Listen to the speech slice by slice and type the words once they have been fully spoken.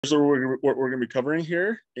Here's what we're going to be covering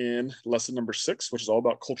here in lesson number 6, which is all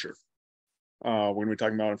about culture. We're going to be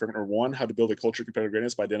talking about in framework number 1, how to build a culture of competitive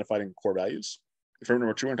greatness by identifying core values. In framework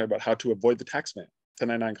number 2, we're going to talk about how to avoid the tax man,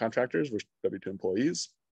 1099 contractors versus W2 employees.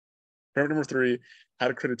 Framework number 3, how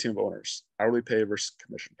to create a team of owners, hourly pay versus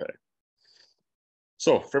commission pay.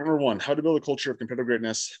 So framework number 1, how to build a culture of competitive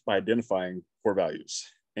greatness by identifying core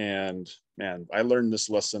values. And man, I learned this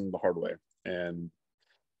lesson the hard way. And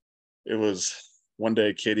it was one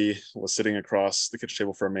day, Katie was sitting across the kitchen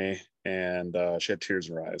table from me, and she had tears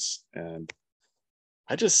in her eyes. And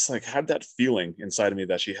I just had that feeling inside of me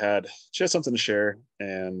that she had something to share,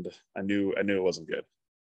 and I knew it wasn't good.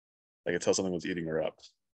 I could tell something was eating her up,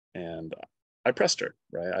 and I pressed her.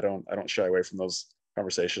 Right, I don't shy away from those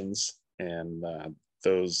conversations, and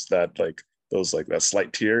that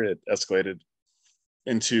slight tear, it escalated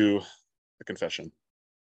into a confession.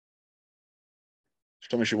 She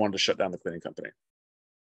told me she wanted to shut down the cleaning company.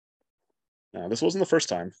 Now, this wasn't the first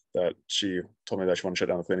time that she told me that she wanted to shut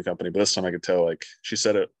down the cleaning company, but this time I could tell, she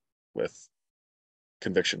said it with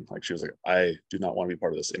conviction. She was like, I do not want to be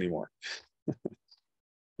part of this anymore.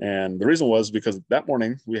 And the reason was because that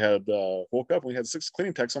morning we had woke up and we had 6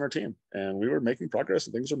 cleaning techs on our team, and we were making progress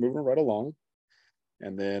and things were moving right along.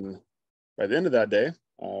 And then by the end of that day,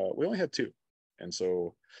 we only had 2. And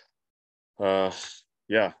so,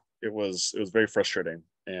 yeah, it was very frustrating.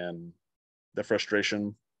 And the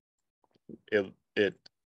frustration, it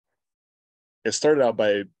started out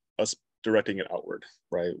by us directing it outward,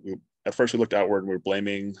 right? At first we looked outward and we were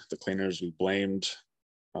blaming the cleaners. We blamed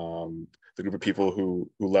the group of people who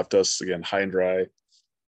left us, again, high and dry.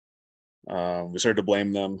 We started to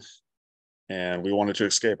blame them, and we wanted to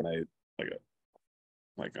escape. And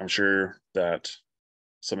I'm sure that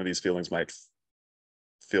some of these feelings might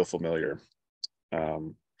feel familiar.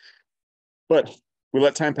 But we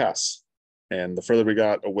let time pass. And the further we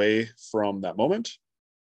got away from that moment,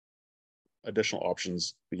 additional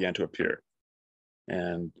options began to appear.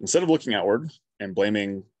 And instead of looking outward and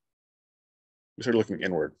blaming, we started looking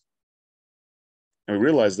inward. And we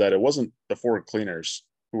realized that it wasn't the 4 cleaners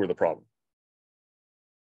who were the problem.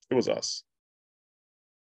 It was us.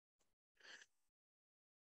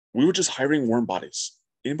 We were just hiring warm bodies.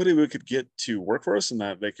 Anybody we could get to work for us, and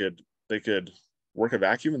that they could work a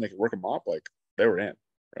vacuum and they could work a mop, they were in,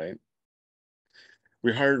 right?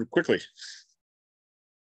 We hired quickly.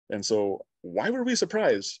 And so why were we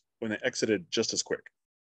surprised when they exited just as quick?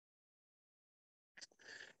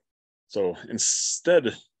 So instead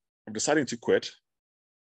of deciding to quit,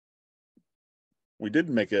 we did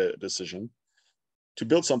make a decision to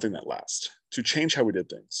build something that lasts, to change how we did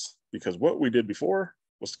things, because what we did before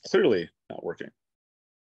was clearly not working.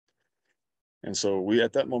 And so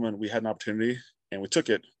at that moment, we had an opportunity, and we took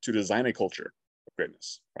it to design a culture of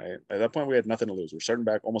greatness, right? At that point, we had nothing to lose. We're starting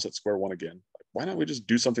back almost at square one again. Why not we just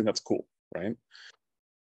do something that's cool, right?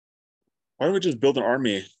 Why don't we just build an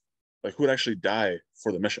army, who would actually die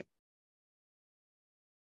for the mission?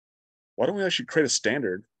 Why don't we actually create a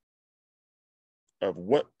standard of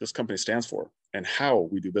what this company stands for and how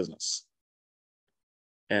we do business?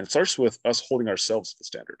 And it starts with us holding ourselves to the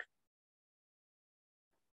standard.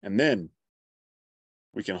 And then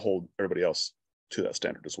we can hold everybody else to that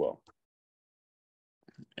standard as well.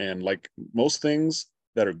 And like most things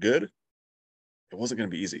that are good, it wasn't going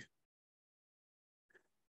to be easy.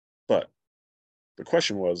 But the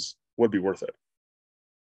question was, would it be worth it?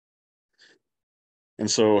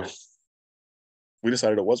 And so we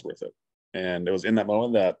decided it was worth it. And it was in that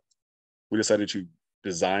moment that we decided to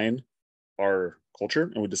design our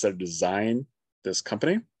culture, and we decided to design this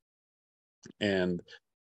company. And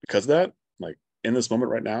because of that, in this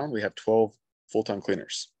moment right now, we have 12 full-time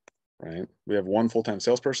cleaners, right? We have 1 full-time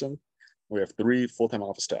salesperson. We have 3 full-time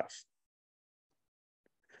office staff.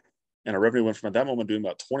 And our revenue went from, at that moment, doing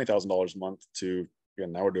about $20,000 a month to,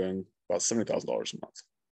 again, now we're doing about $70,000 a month.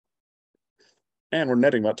 And we're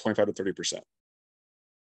netting about 25 to 30%.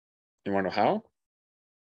 You want to know how?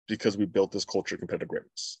 Because we built this culture of competitive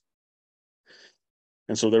greatness.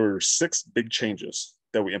 And so there were 6 big changes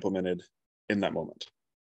that we implemented in that moment.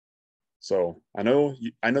 So I know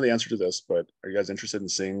the answer to this, but are you guys interested in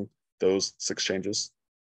seeing those 6 changes?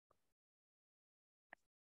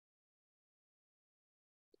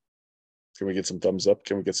 Can we get some thumbs up?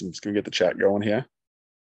 Can we get the chat going here?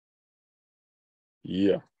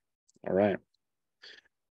 Yeah. All right.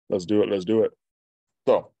 Let's do it.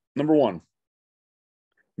 So number 1,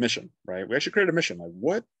 mission, right? We actually created a mission.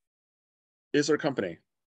 What is our company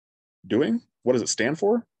doing? What does it stand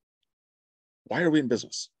for? Why are we in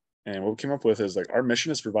business? And what we came up with is our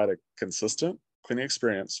mission is to provide a consistent cleaning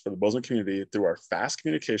experience for the Bozeman community through our fast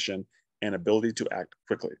communication and ability to act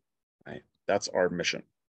quickly, right? That's our mission.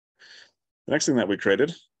 The next thing that we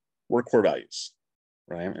created were core values,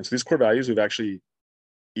 right? And so these core values, we've actually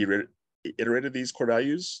iterated these core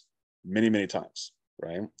values many, many times,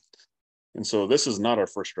 right? And so this is not our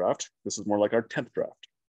first draft. This is more like our 10th draft.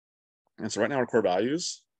 And so right now our core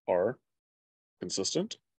values are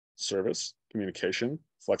consistent, service, communication,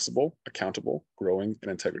 flexible, accountable, growing,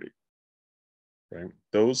 and integrity, right?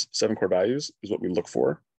 Those 7 core values is what we look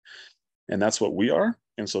for. And that's what we are.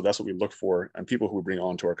 And so that's what we look for in people who we bring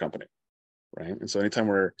on to our company, right? And so anytime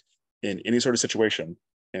we're in any sort of situation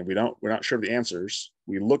and we're not sure of the answers,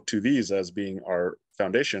 we look to these as being our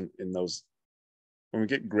foundation in those. When we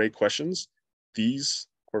get great questions, these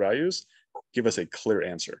core values give us a clear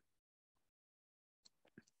answer.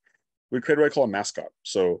 We create what I call a mascot.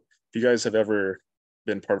 So if you guys have ever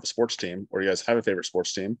been part of a sports team, or you guys have a favorite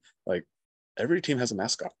sports team, like every team has a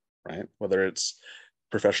mascot, right? Whether it's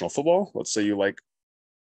professional football, let's say you like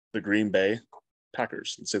the Green Bay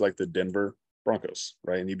Packers, let's say like the Denver Broncos,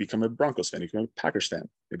 right? And you become a Broncos fan, you become a Packers fan.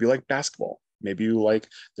 Maybe you like basketball. Maybe you like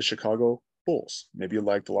the Chicago Bulls. Maybe you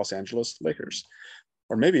like the Los Angeles Lakers.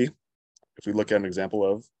 Or maybe if we look at an example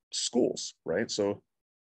of schools, right? So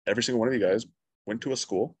every single one of you guys went to a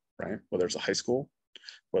school, right? Whether it's a high school,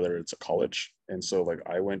 whether it's a college. And so like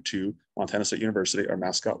I went to Montana State University, our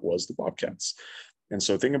mascot was the Bobcats. And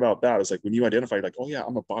so think about that is like when you identify like, oh yeah,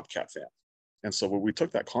 I'm a Bobcat fan. And so when we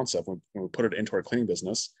took that concept, when we put it into our cleaning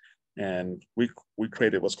business, and we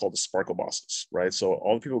created what's called the Sparkle Bosses, right? So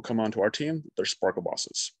all the people who come onto our team, they're Sparkle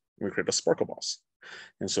Bosses. And we created a Sparkle Boss.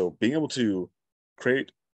 And so being able to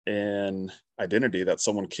create an identity that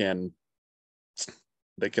someone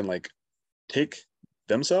they can like take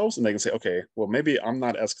themselves and they can say, okay, well, maybe I'm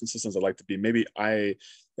not as consistent as I'd like to be. Maybe I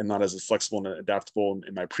am not as flexible and adaptable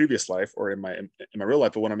in my previous life or in my real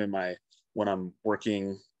life. But when I'm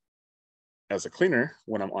working as a cleaner,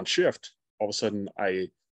 when I'm on shift, all of a sudden I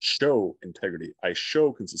show integrity, I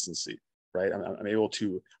show consistency, right? I'm able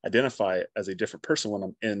to identify as a different person when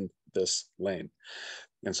I'm in this lane.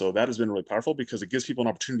 And so that has been really powerful because it gives people an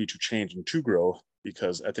opportunity to change and to grow,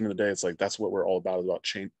 because at the end of the day, it's like, that's what we're all about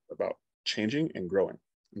changing and growing.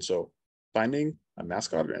 And so finding a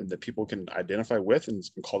mascot that people can identify with and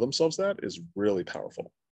call themselves that is really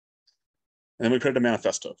powerful. And then we created a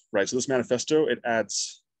manifesto, right? So this manifesto, it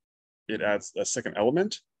adds a second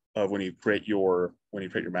element of when you create your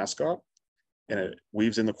mascot, and it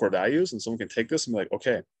weaves in the core values, and someone can take this and be like,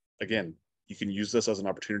 okay, again, you can use this as an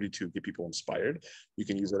opportunity to get people inspired. You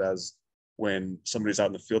can use it as when somebody's out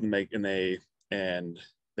in the field and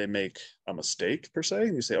they make a mistake per se,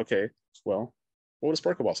 and you say, okay, well, what would a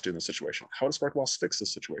Sparkle Boss do in this situation? How would a Sparkle Boss fix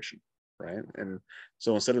this situation, right? And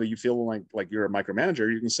so instead of you feeling like you're a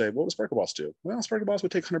micromanager, you can say, what would a Sparkle Boss do? Well, a Sparkle Boss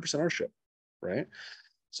would take 100% ownership, right?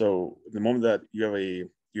 So the moment that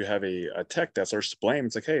you have a tech that starts to blame,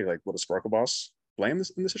 it's like, hey, like, would a Sparkle Boss blame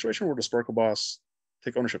this in this situation, or would a Sparkle Boss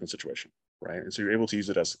take ownership in the situation, right? And so you're able to use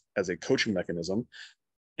it as a coaching mechanism,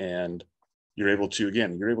 and you're able to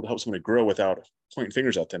help somebody grow without pointing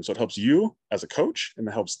fingers at them. So it helps you as a coach, and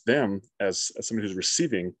it helps them as somebody who's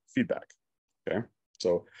receiving feedback. Okay,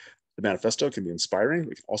 so the manifesto can be inspiring.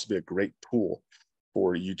 It can also be a great tool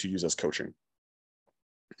for you to use as coaching.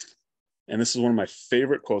 And this is one of my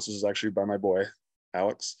favorite quotes. This is actually by my boy,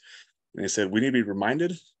 Alex. And he said, we need to be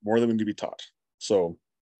reminded more than we need to be taught. So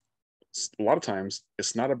a lot of times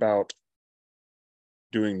it's not about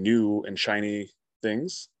doing new and shiny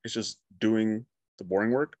things. It's just doing the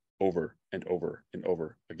boring work over and over and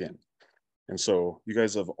over again. And so you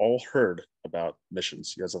guys have all heard about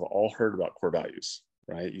missions. You guys have all heard about core values,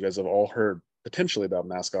 right? You guys have all heard potentially about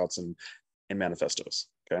mascots and manifestos,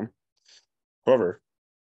 okay? However,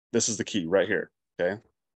 this is the key right here, okay?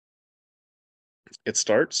 It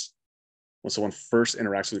starts when someone first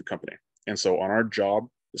interacts with your company. And so on our job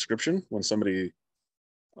description, when somebody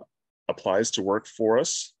applies to work for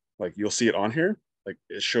us, like you'll see it on here, like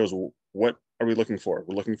it shows what are we looking for.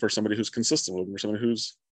 We're looking for somebody who's consistent. We're looking for somebody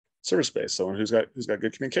who's service-based, someone who's got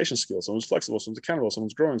good communication skills, someone who's flexible, someone's accountable,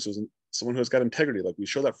 someone's growing, someone who has got integrity. Like we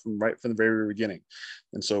show that from the very beginning.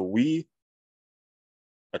 And so we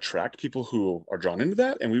attract people who are drawn into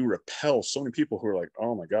that, and we repel so many people who are like,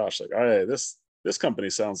 oh my gosh, like this company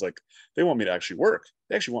sounds like they want me to actually work.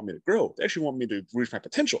 They actually want me to grow. They actually want me to reach my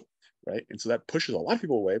potential, right? And so that pushes a lot of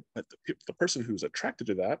people away. But the person who's attracted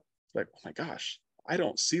to that, like, oh my gosh, I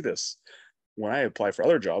don't see this when I apply for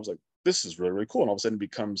other jobs. Like, this is really, really cool. And all of a sudden it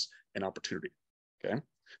becomes an opportunity, okay?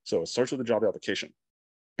 So it starts with the job application,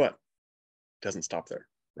 but it doesn't stop there,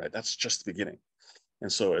 right? That's just the beginning.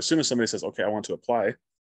 And so as soon as somebody says, okay, I want to apply,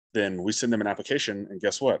 then we send them an application, and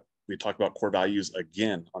guess what? we talk about core values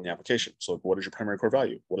again on the application. So what is your primary core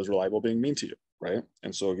value? What does reliable being mean to you, right?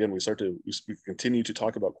 And so again, we continue to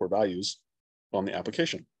talk about core values on the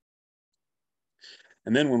application.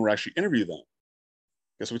 And then when we're actually interviewing them,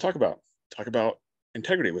 guess what we talk about? Talk about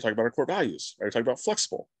integrity. We talk about our core values, right? We talk about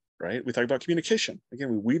flexible, right? We talk about communication. Again,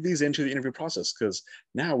 we weave these into the interview process because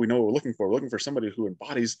now we know what we're looking for. We're looking for somebody who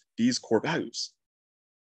embodies these core values.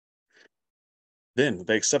 Then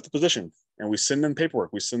they accept the position and we send them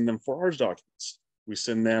paperwork. We send them 4Rs documents. We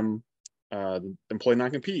send them the employee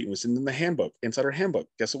non-compete. We send them the handbook, insider handbook.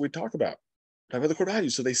 Guess what we talk about? Talk about the core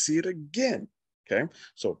values so they see it again. Okay.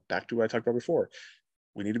 So back to what I talked about before.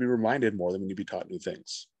 We need to be reminded more than we need to be taught new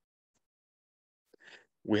things.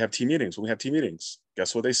 We have team meetings. When we have team meetings,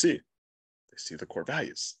 guess what they see? They see the core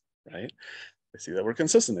values, right? They see that we're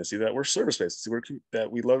consistent. They see that we're service-based. They see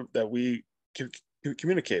that we love, that we can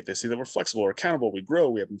communicate. They see that we're flexible, we're accountable, we grow,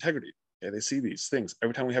 we have integrity. Okay? They see these things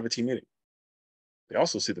every time we have a team meeting. They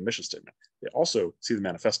also see the mission statement. They also see the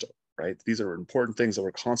manifesto, right? These are important things that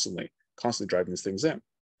we're constantly driving these things in.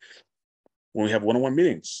 When we have one-on-one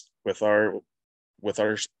meetings with our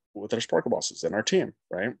Sparkle bosses and our team,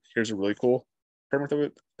 right? Here's a really cool framework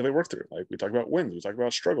that we work through. Like we talk about wins, we talk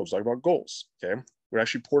about struggles, we talk about goals. Okay, we're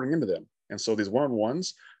actually pouring into them, and so these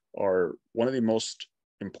one-on-ones are one of the most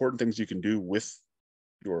important things you can do with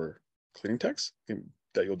your cleaning techs,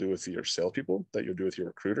 that you'll do with your salespeople, that you'll do with your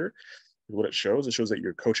recruiter. What it shows that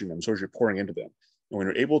you're coaching them, so as you're pouring into them, and when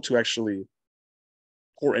you're able to actually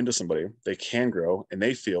pour into somebody, they can grow and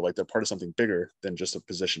they feel like they're part of something bigger than just a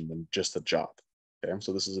position, than just a job. Okay,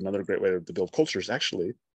 so this is another great way to build cultures.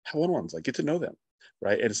 Actually, have one-on-ones, like get to know them,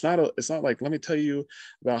 right? And it's not like, let me tell you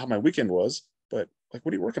about how my weekend was, but like,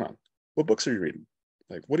 what are you working on? What books are you reading?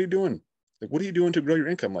 Like, what are you doing? Like, what are you doing to grow your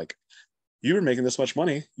income? Like, you were making this much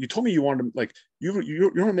money. You told me you wanted to, like, you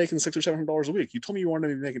were making $600 or $700 a week. You told me you wanted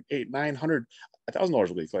to be making $800, $900, $1,000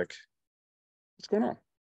 a week. Like, what's going on?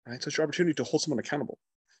 Right? So it's your opportunity to hold someone accountable,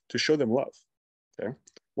 to show them love. Okay,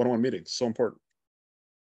 one-on-one meetings, so important.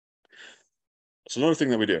 So another thing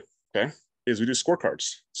that we do, okay, is we do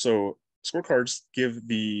scorecards. So scorecards give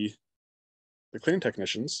the cleaning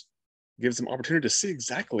technicians, gives them opportunity to see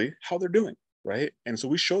exactly how they're doing, right? And so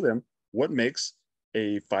we show them what makes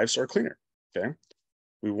a 5-star cleaner. Okay,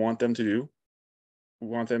 we want them to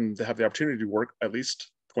have the opportunity to work at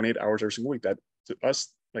least 28 hours every single week. That, to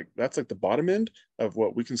us, like, that's like the bottom end of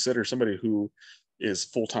what we consider somebody who is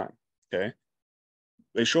full-time. Okay,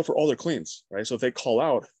 they show up for all their cleans, right? So if they call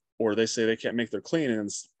out or they say they can't make their clean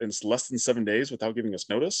and it's less than 7 days without giving us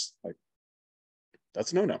notice, like,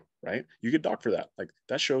 that's a no-no, right? You get docked for that. Like,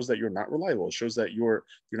 that shows that you're not reliable. It shows that you're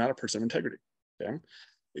not a person of integrity. Okay,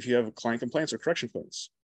 if you have client complaints or correction complaints,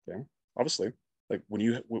 okay, obviously, like when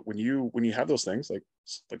you have those things, like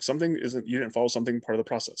something isn't, you didn't follow something part of the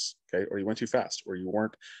process, okay, or you went too fast, or you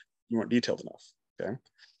weren't detailed enough. Okay,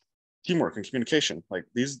 teamwork and communication, like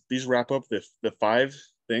these wrap up the 5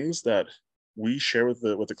 things that we share with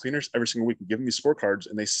the cleaners every single week. We give them these scorecards,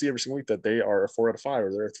 and they see every single week that they are a 4 out of 5,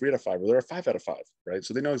 or they're a 3 out of 5, or they're a 5 out of 5, right?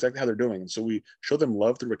 So they know exactly how they're doing, and so we show them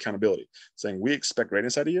love through accountability, saying we expect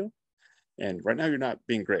greatness out of you, and right now you're not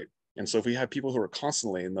being great. And so if we have people who are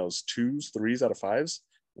constantly in those 2s, 3s out of 5s,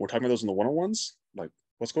 we're talking about those in the one-on-ones, like,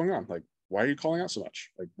 what's going on? Like, why are you calling out so much?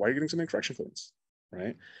 Like, why are you getting so many correction cleans,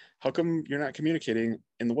 right? How come you're not communicating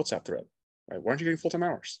in the WhatsApp thread, right? Why aren't you getting full-time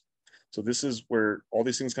hours? So this is where all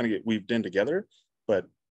these things kind of get weaved in together. But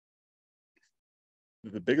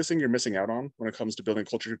the biggest thing you're missing out on when it comes to building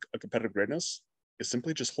culture of competitive greatness is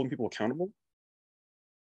simply just holding people accountable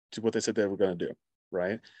to what they said they were going to do,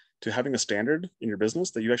 right? To having a standard in your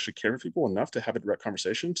business that you actually care for people enough to have a direct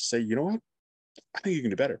conversation to say, you know what, I think you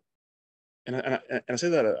can do better. And I say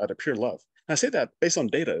that out of pure love. And I say that based on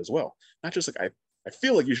data as well. Not just like, I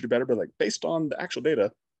feel like you should do better, but like based on the actual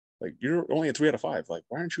data, like you're only a 3 out of 5. Like,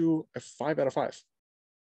 why aren't you a 5 out of 5?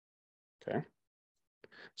 Okay.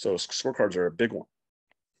 So scorecards are a big one.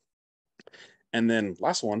 And then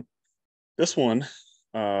last one, this one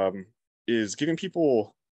is giving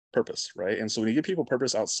people purpose, right? And so when you give people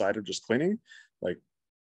purpose outside of just cleaning, like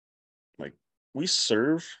we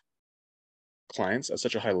serve clients at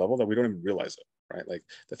such a high level that we don't even realize it, right? Like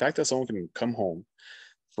the fact that someone can come home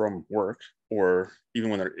from work, or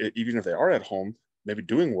even if they are at home, maybe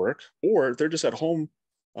doing work, or they're just at home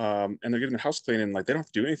and they're getting their house clean and like they don't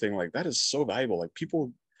have to do anything, like that is so valuable. Like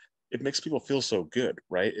it makes people feel so good,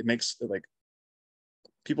 right? It makes like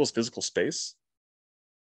people's physical space,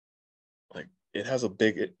 like it has a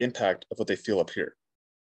big impact of what they feel up here.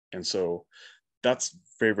 And so that's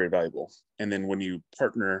very, very valuable. And then when you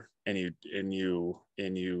partner and you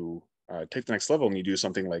take the next level and you do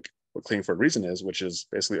something like what Cleaning for a Reason is, which is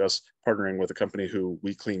basically us partnering with a company who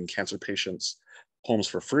we clean cancer patients' homes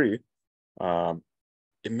for free.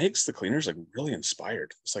 It makes the cleaners like really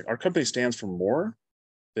inspired. It's like our company stands for more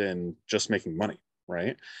than just making money,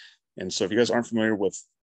 right? And so if you guys aren't familiar with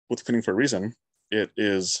Cleaning for a Reason, it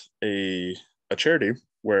is a charity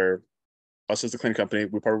where us as the cleaning company,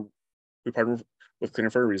 we partner with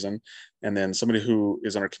Cleaning for a Reason, and then somebody who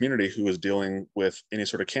is in our community who is dealing with any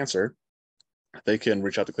sort of cancer, they can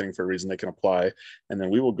reach out to Cleaning for a Reason, they can apply, and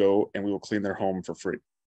then we will go and we will clean their home for free.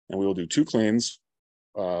 And we will do 2 cleans,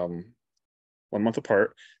 1 month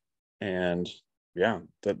apart. And yeah,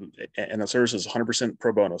 and the service is 100%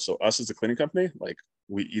 pro bono. So us as a cleaning company, like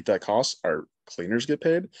we eat that cost, our cleaners get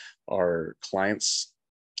paid, our clients,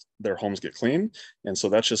 their homes get clean. And so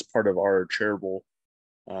that's just part of our charitable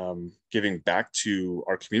giving back to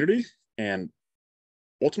our community. And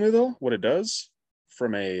ultimately though, what it does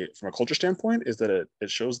from a culture standpoint is that it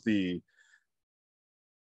shows the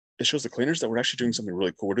cleaners that we're actually doing something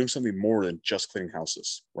really cool. We're doing something more than just cleaning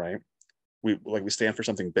houses, right? We stand for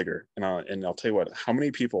something bigger. And I'll tell you what, how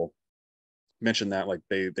many people mention that like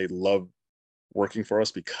they love working for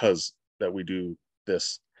us because that we do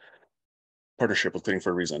this partnership with Cleaning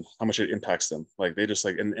for a Reason, how much it impacts them. Like they just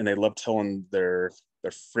like, and they love telling their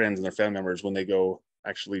friends and their family members when they go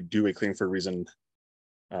actually do a Cleaning for a Reason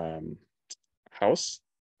house.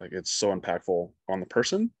 Like it's so impactful on the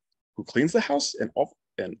person who cleans the house and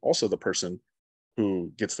also the person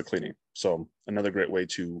who gets the cleaning. So another great way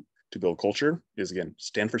to build culture is, again,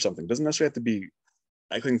 stand for something. It doesn't necessarily have to be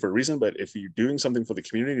Cleaning for a Reason, but if you're doing something for the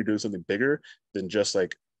community, you're doing something bigger than just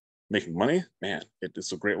like making money, man,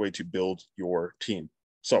 it's a great way to build your team.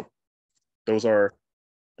 So those are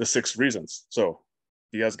the 6 reasons. So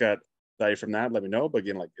if you guys got value from that, let me know. But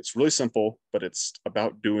again, like it's really simple, but it's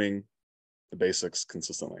about doing the basics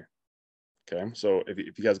consistently. Okay, so if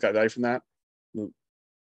you guys got value from that,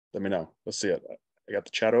 let me know. Let's see it. I got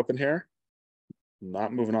the chat open here. I'm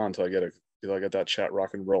not moving on until I get that chat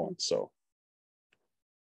rock and rolling. So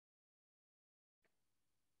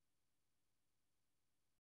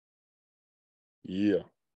yeah,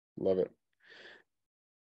 love it.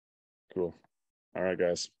 Cool. All right,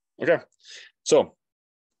 guys. Okay, so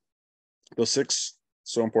those 6,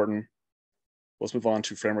 so important. Let's move on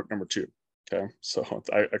to framework number 2. Okay, so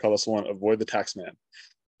I call this one avoid the tax man.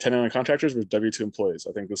 1099 contractors with W-2 employees.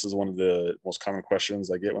 I think this is one of the most common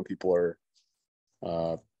questions I get when people are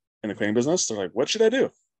in the cleaning business. They're like, what should I do?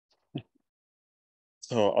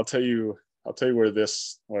 So I'll tell you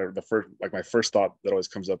where my first thought that always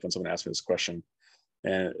comes up when someone asks me this question.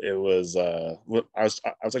 And it was I was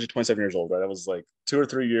actually 27 years old, right? I was like 2 or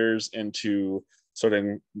 3 years into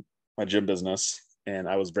starting my gym business, and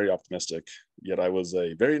I was very optimistic, yet I was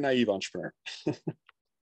a very naive entrepreneur.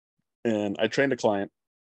 And I trained a client.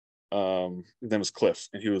 His name was Cliff,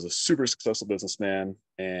 and he was a super successful businessman,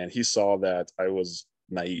 and he saw that I was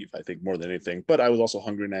naive, I think, more than anything, but I was also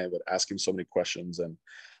hungry, and I would ask him so many questions, and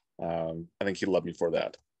I think he loved me for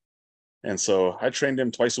that. And so I trained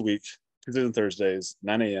him twice a week, Tuesdays and Thursdays,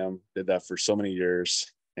 9 a.m. Did that for so many years.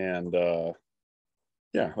 And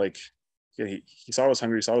yeah, like he saw I was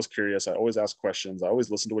hungry, he saw I was curious. I always asked questions. I always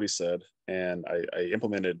listened to what he said, and I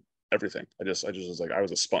implemented everything. I just was like, I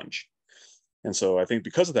was a sponge. And so I think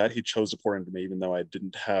because of that, he chose to pour into me, even though I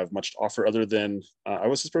didn't have much to offer other than I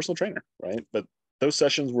was his personal trainer, right? But those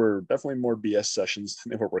sessions were definitely more BS sessions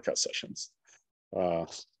than they were workout sessions.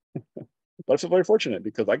 But I feel very fortunate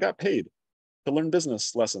because I got paid to learn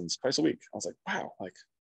business lessons twice a week. I was like, wow, like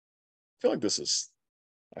I feel like this is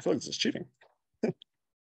cheating.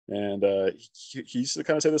 And he used to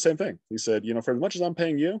kind of say the same thing. He said, for as much as I'm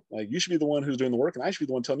paying you, like you should be the one who's doing the work, and I should be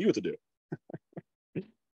the one telling you what to do.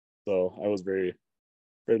 So I was very,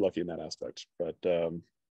 very lucky in that aspect. But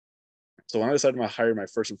so when I decided to hire my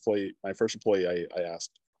first employee, I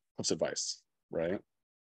asked Cliff's advice, right?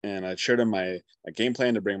 And I shared him my game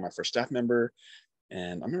plan to bring my first staff member.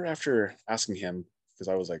 And I remember after asking him, because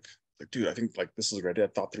I was like, dude, I think like this is a great idea. I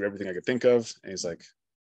thought through everything I could think of. And he's like,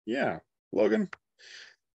 yeah, Logan,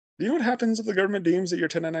 do you know what happens if the government deems that your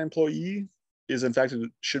 1099 employee is in fact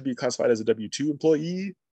should be classified as a W-2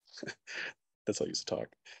 employee? That's how I used to talk.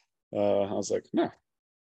 I was like, no,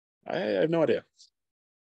 I have no idea.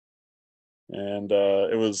 And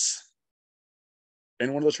it was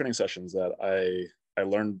in one of those training sessions that I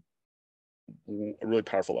learned a really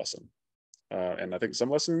powerful lesson. And I think some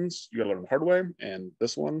lessons you got to learn the hard way. And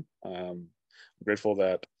this one, I'm grateful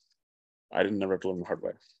that I didn't never have to learn the hard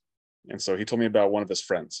way. And so he told me about one of his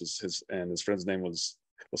friends. His friend's name was,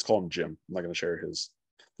 let's call him Jim. I'm not going to share his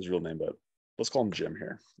real name, but let's call him Jim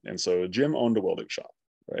here. And so Jim owned a welding shop,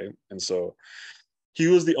 right? And so He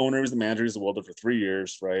was the owner, he was the manager, he was the welder for 3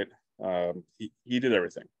 years, right? He did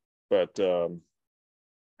everything. But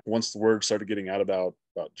once the word started getting out about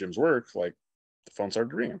Jim's work, like the phone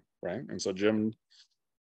started ringing, right? And so Jim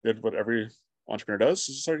did what every entrepreneur does.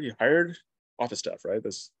 He hired office staff, right?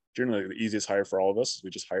 That's generally the easiest hire for all of us. We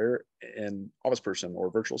just hire an office person or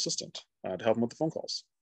virtual assistant to help him with the phone calls.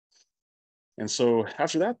 And so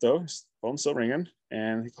after that, though, his phone's still ringing,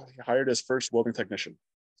 and he hired his first welding technician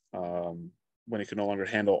when he could no longer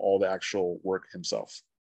handle all the actual work himself.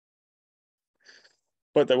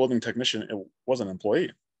 But that welding technician, it was an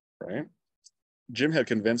employee, right? Jim had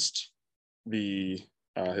convinced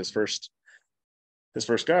his first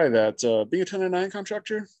guy that being a 1099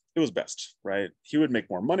 contractor, it was best, right? He would make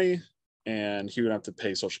more money, and he would have to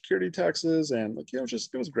pay Social Security taxes, and it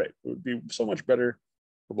was great. It would be so much better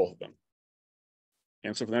for both of them.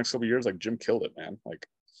 And so for the next couple of years, like Jim killed it, man. Like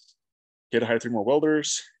he had to hire 3 more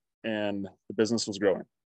welders, and the business was growing.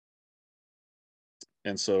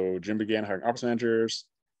 And so Jim began hiring office managers,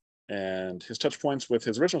 and his touch points with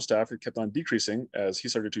his original staff kept on decreasing as he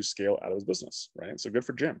started to scale out of his business, right? So good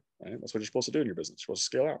for Jim, right? That's what you're supposed to do in your business. You're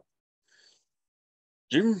supposed to scale out.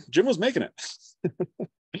 Jim was making it.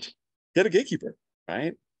 He had a gatekeeper,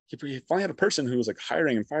 right? He finally had a person who was like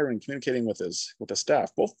hiring and firing, communicating with his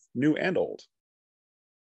staff, both new and old.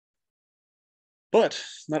 But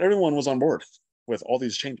not everyone was on board with all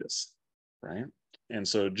these changes, right? And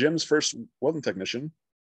so Jim's first welding technician,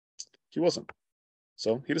 he wasn't.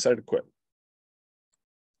 So he decided to quit.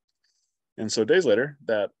 And so days later,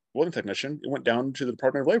 that welding technician went down to the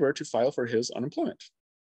Department of Labor to file for his unemployment.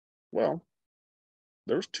 Well,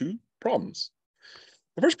 there's 2 problems.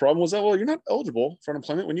 The first problem was that, well, you're not eligible for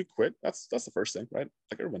unemployment when you quit. That's the first thing, right?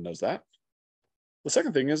 Like everyone knows that. The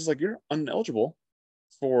second thing is like you're ineligible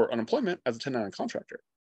for unemployment as a 1099 contractor.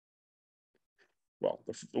 Well,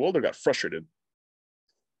 the welder got frustrated,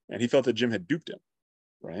 and he felt that Jim had duped him,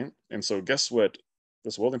 right? And so guess what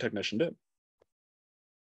this welding technician did?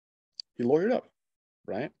 He lawyered up,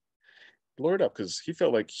 right? He lawyered up because he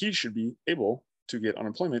felt like he should be able to get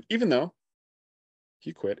unemployment even though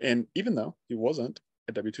he quit and even though he wasn't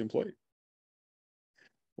a W-2 employee.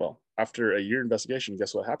 Well, after a year investigation,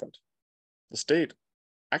 guess what happened? The state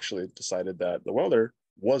actually decided that the welder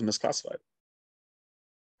was misclassified.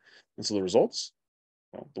 And so the results,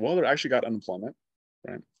 well, the welder actually got unemployment,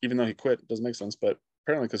 right? Even though he quit, doesn't make sense, but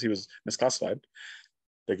apparently because he was misclassified,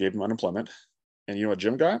 they gave him unemployment. And you know what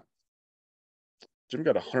Jim got? Jim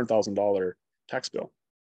got a $100,000 tax bill,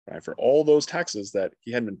 right, for all those taxes that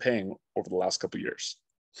he hadn't been paying over the last couple of years.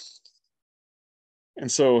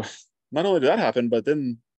 And so not only did that happen, but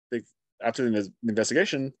then after the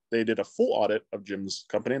investigation, they did a full audit of Jim's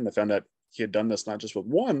company, and they found that he had done this not just with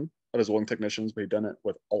one of his welding technicians, but he'd done it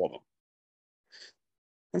with all of them.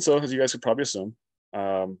 And so, as you guys could probably assume,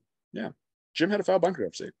 Jim had to file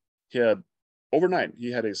bankruptcy. Overnight,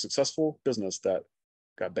 he had a successful business that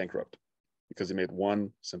got bankrupt because he made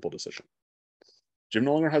one simple decision. Jim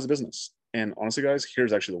no longer has a business. And honestly, guys,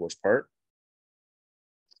 here's actually the worst part.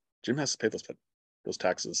 Jim has to pay those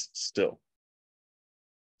taxes still.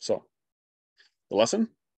 So the lesson,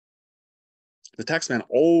 the tax man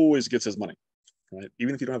always gets his money, right?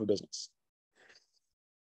 Even if you don't have a business.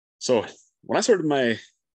 So when I started my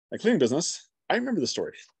cleaning business, I remember the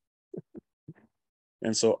story.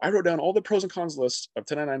 And so I wrote down all the pros and cons list of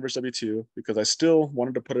 1099 versus W-2 because I still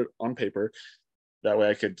wanted to put it on paper. That way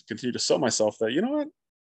I could continue to sell myself that, you know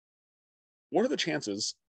what are the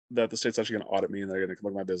chances that the state's actually going to audit me and they're going to come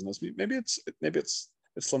look at my business? Maybe it's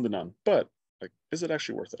slim to none, but like, is it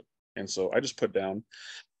actually worth it? And so I just put down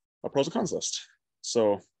a pros and cons list.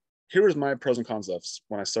 So here was my pros and cons list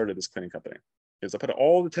when I started this cleaning company. Is I put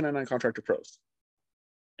all the 1099 contractor pros.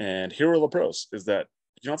 And here are the pros is that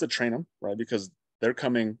you don't have to train them, right? Because they're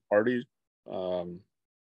coming already, they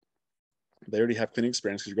already have cleaning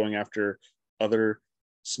experience because you're going after other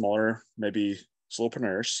smaller, maybe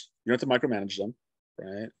solopreneurs. You don't have to micromanage them,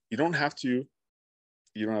 right? You don't have to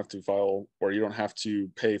file, or you don't have to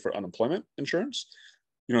pay for unemployment insurance.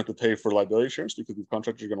 You don't have to pay for liability insurance because the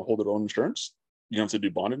contractors are going to hold their own insurance. You don't have to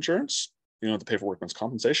do bond insurance. You don't have to pay for workman's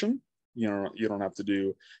compensation. You don't have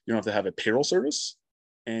to have a payroll service,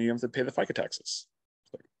 and you don't have to pay the FICA taxes.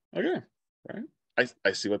 Like, okay, right?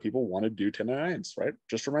 I see why people want to do 1099s, right?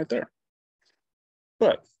 Just from right there.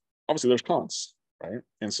 But obviously there's cons, right?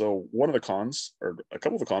 And so one of the cons, or a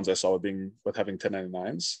couple of the cons I saw with having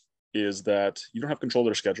 1099s is that you don't have control of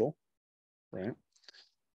their schedule, right?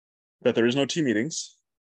 That there is no team meetings.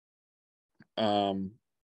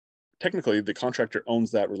 Technically, the contractor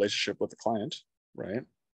owns that relationship with the client, right?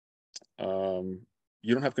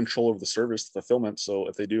 You don't have control over the service, the fulfillment. So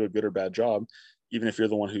if they do a good or bad job, even if you're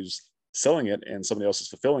the one who's selling it and somebody else is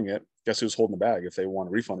fulfilling it, guess who's holding the bag if they want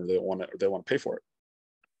a refund or they want to pay for it,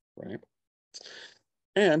 right?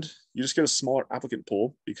 And you just get a smaller applicant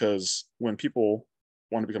pool, because when people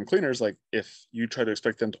want to become cleaners, like if you try to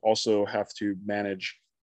expect them to also have to manage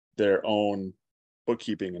their own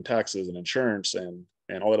bookkeeping and taxes and insurance and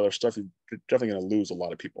all that other stuff, you're definitely going to lose a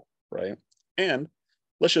lot of people, right? And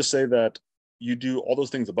let's just say that you do all those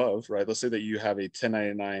things above, right? Let's say that you have a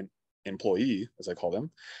 1099 employee, as I call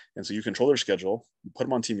them, and so you control their schedule, you put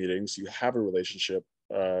them on team meetings, you have a relationship.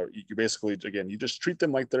 You basically, again, you just treat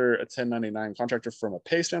them like they're a 1099 contractor from a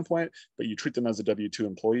pay standpoint, but you treat them as a W-2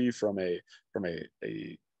 employee from a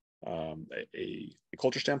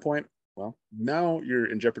culture standpoint. Well, now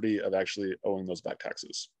you're in jeopardy of actually owing those back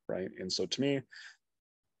taxes, right? And so to me,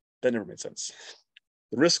 that never made sense.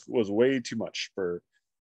 The risk was way too much for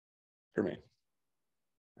me.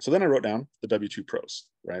 So then I wrote down the W-2 pros,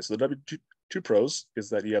 right? So the W-2 pros is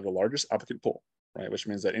that you have the largest applicant pool, right? Which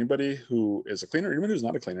means that anybody who is a cleaner, anybody who's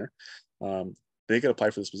not a cleaner, they could apply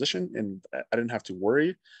for this position, and I didn't have to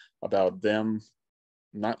worry about them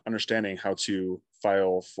not understanding how to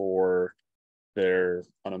file for their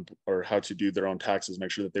or how to do their own taxes,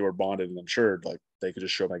 make sure that they were bonded and insured. Like they could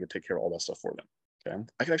just show up, I could take care of all that stuff for them. Okay,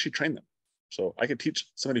 I could actually train them. So I could teach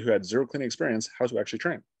somebody who had zero cleaning experience how to actually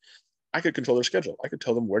train. I could control their schedule. I could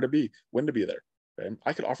tell them where to be, when to be there. Okay?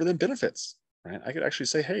 I could offer them benefits, right? I could actually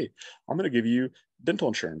say, hey, I'm going to give you dental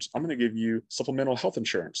insurance. I'm going to give you supplemental health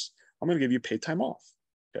insurance. I'm going to give you paid time off.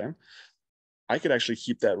 Okay. I could actually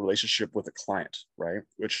keep that relationship with the client, right?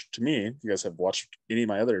 Which to me, if you guys have watched any of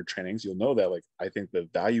my other trainings, you'll know that like I think the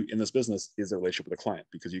value in this business is the relationship with the client,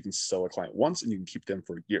 because you can sell a client once and you can keep them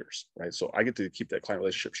for years, right? So I get to keep that client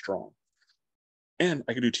relationship strong. And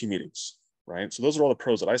I could do team meetings, right? So those are all the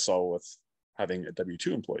pros that I saw with having a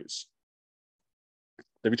W-2 employees.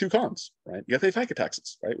 W-2 cons, right? You got to pay FICA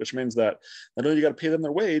taxes, right? Which means that not only you got to pay them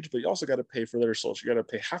their wage, but you also got to pay for their social. You got to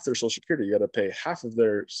pay half their social security. You got to pay half of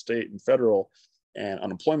their state and federal and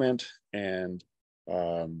unemployment. And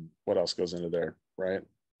what else goes into there, right?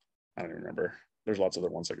 I don't even remember. There's lots of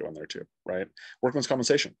other ones that go in there too, right? Workman's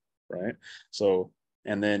compensation, right? So,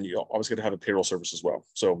 and then you always got to have a payroll service as well.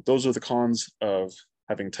 So those are the cons of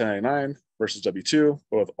having 1099 versus W-2.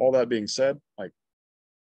 But with all that being said, like,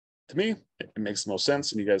 to me, it makes the most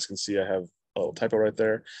sense. And you guys can see I have a little typo right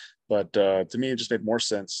there. But to me, it just made more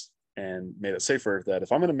sense and made it safer that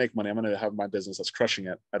if I'm going to make money, I'm going to have my business that's crushing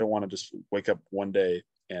it. I don't want to just wake up one day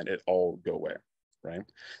and it all go away, right?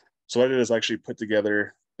 So what I did is actually put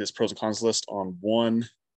together this pros and cons list on one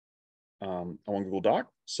Google Doc.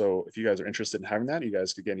 So if you guys are interested in having that, you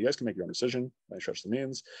guys can make your own decision by stretch the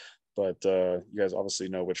means. But you guys obviously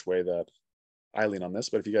know which way that I lean on this.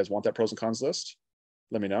 But if you guys want that pros and cons list,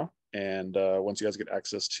 let me know. And once you guys get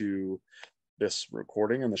access to this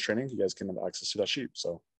recording and this training, you guys can have access to that sheet.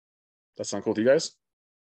 So that sound cool to you guys?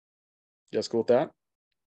 You guys cool with that?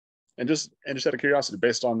 And just out of curiosity,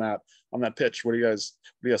 based on that pitch, what are you guys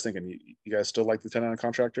thinking? You guys still like the 1099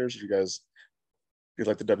 contractors? You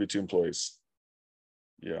like the W-2 employees?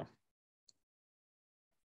 Yeah.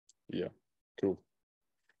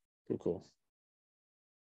 Cool.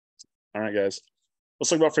 All right, guys. Let's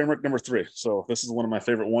talk about framework number 3. So this is one of my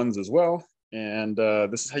favorite ones as well. And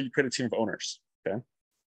this is how you create a team of owners, okay?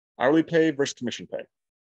 Hourly pay versus commission pay.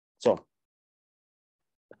 So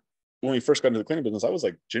when we first got into the cleaning business, I was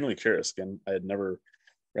like genuinely curious. Again, I had never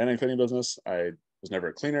ran a cleaning business. I was never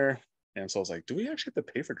a cleaner. And so I was like, do we actually have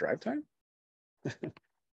to pay for drive time? I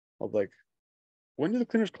was like, when do the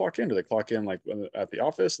cleaners clock in? Do they clock in like at the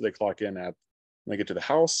office? Do they clock in when they get to the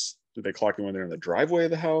house? Do they clock in when they're in the driveway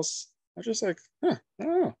of the house? I was just like, I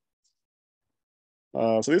don't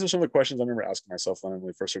know. So these are some of the questions I remember asking myself when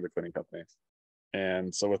we first started the cleaning company.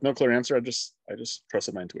 And so with no clear answer, I just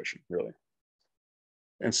trusted my intuition, really.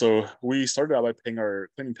 And so we started out by paying our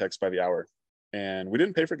cleaning techs by the hour. And we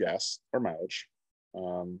didn't pay for gas or mileage,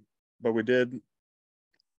 but we did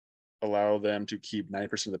allow them to keep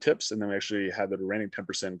 90% of the tips. And then we actually had the remaining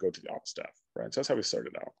 10% go to the office staff, right? So that's how we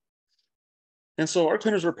started out. And so our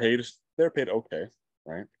cleaners were paid, they're paid okay,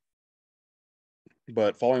 right?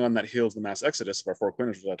 But following on that heels the mass exodus of our 4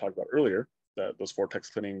 cleaners, that I talked about earlier, that those 4 techs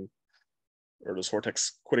quitting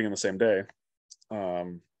in the same day,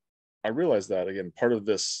 I realized that, again, part of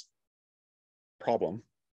this problem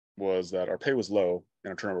was that our pay was low and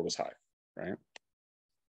our turnover was high, right?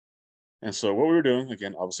 And so what we were doing,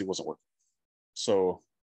 again, obviously wasn't working. So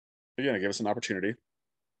again, it gave us an opportunity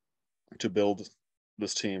to build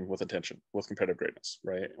this team with intention, with competitive greatness,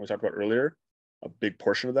 right? And we talked about earlier, a big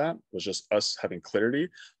portion of that was just us having clarity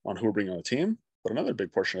on who we're bringing on the team. But another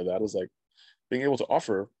big portion of that is like being able to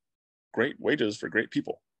offer great wages for great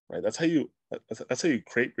people, right? That's how you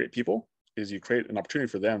create great people, is you create an opportunity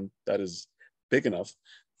for them that is big enough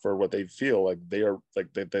for what they feel like they are,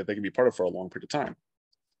 like they can be part of for a long period of time.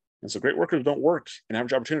 And so great workers don't work in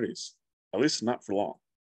average opportunities, at least not for long.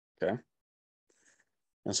 Okay.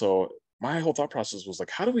 And so my whole thought process was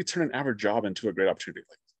like, how do we turn an average job into a great opportunity?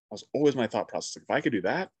 Like, that was always my thought process. Like, if I could do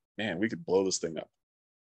that, man, we could blow this thing up.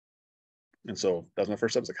 And so that was my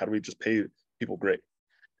first step. It's like, how do we just pay people great?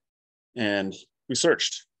 And we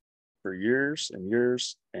searched for years and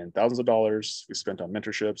years, and thousands of dollars we spent on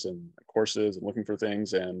mentorships and courses and looking for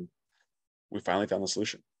things. And we finally found the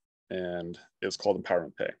solution. And it was called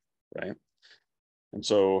Empowerment Pay, right? And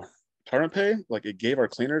so Empowerment Pay, like, it gave our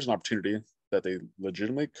cleaners an opportunity that they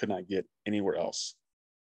legitimately could not get anywhere else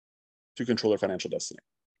to control their financial destiny.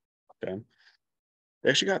 Okay. They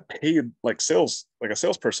actually got paid like a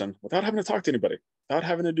salesperson, without having to talk to anybody, without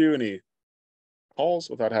having to do any calls,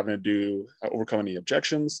 without having to do overcome any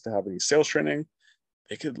objections, to have any sales training.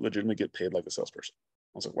 They could legitimately get paid like a salesperson.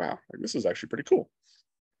 I was like, wow, like, this is actually pretty cool.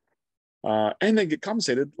 And they get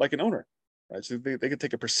compensated like an owner, right? So they could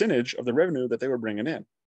take a percentage of the revenue that they were bringing in.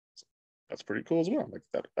 So that's pretty cool as well.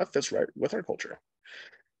 Like, that fits right with our culture.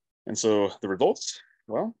 And so the results,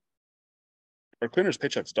 well, our cleaners'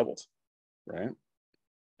 paychecks doubled, right?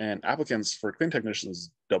 And applicants for clean technicians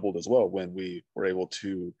doubled as well when we were able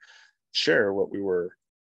to share what we were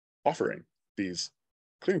offering these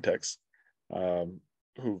cleaning techs,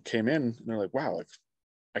 who came in and they're like, wow, like,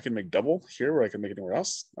 I can make double here where I can make it anywhere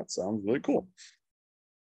else. That sounds really cool.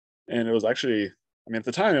 And it was actually, I mean, at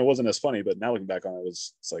the time it wasn't as funny, but now looking back on it,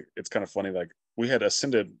 it's kind of funny. Like, we had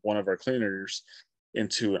ascended one of our cleaners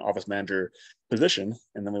into an office manager position,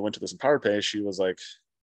 and then we went to this Empower Pay. She was like,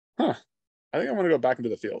 huh, I think I want to go back into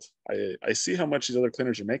the field. I see how much these other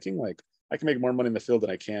cleaners are making. Like, I can make more money in the field than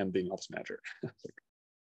I can being office manager. Like,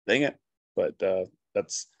 dang it. But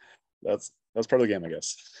that's part of the game, I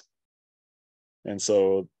guess. And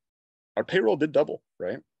so our payroll did double,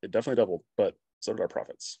 right? It definitely doubled, but so did our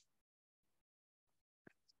profits.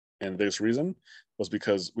 And the biggest reason was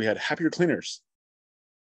because we had happier cleaners,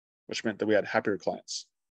 which meant that we had happier clients.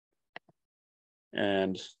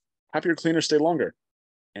 And happier cleaners stay longer,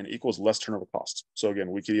 and equals less turnover costs. So again,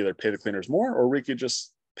 we could either pay the cleaners more, or we could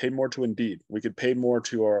just pay more to Indeed. We could pay more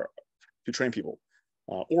to train people,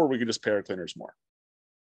 or we could just pay our cleaners more.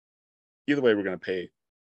 Either way, we're going to pay.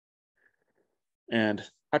 And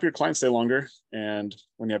happier clients stay longer. And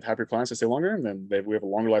when you have happier clients, they stay longer, and then we have a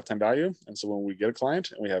longer lifetime value. And so when we get a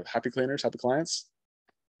client and we have happy cleaners, happy clients,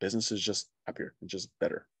 business is just happier and just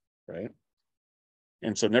better, right?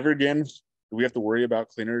 And so never again do we have to worry about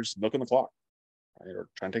cleaners milking the clock, right, or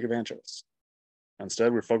trying to take advantage of us.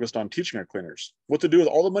 Instead, we're focused on teaching our cleaners what to do with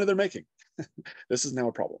all the money they're making. This is now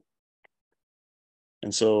a problem.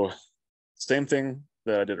 And so, same thing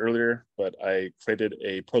that I did earlier, but I created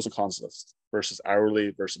a pros and cons list versus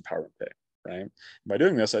hourly versus empowerment pay, right? And by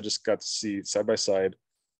doing this, I just got to see side by side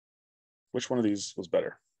which one of these was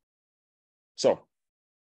better. So,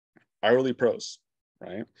 hourly pros,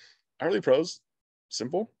 right? Hourly pros,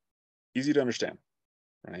 simple, easy to understand,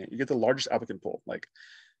 right? You get the largest applicant pool. Like,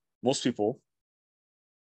 most people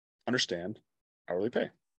understand hourly pay,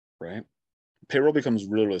 right? Payroll becomes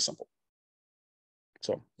really, really simple.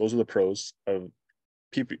 So those are the pros of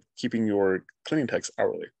keeping your cleaning techs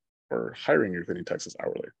hourly, or hiring your cleaning techs as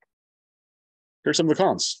hourly. Here's some of the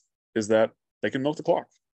cons, is that they can milk the clock,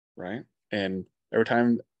 right? And every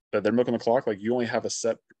time that they're milking the clock, like, you only have a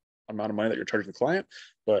set amount of money that you're charging the client.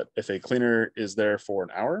 But if a cleaner is there for an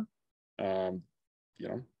hour, then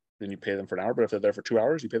you pay them for an hour. But if they're there for 2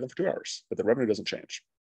 hours, you pay them for 2 hours, but the revenue doesn't change.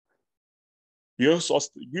 You also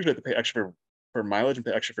usually have to pay extra for mileage and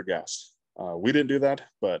pay extra for gas. We didn't do that,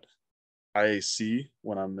 but I see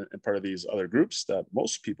when I'm in part of these other groups that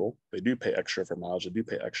most people, they do pay extra for mileage, they do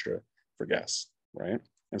pay extra for gas, right?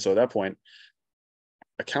 And so at that point,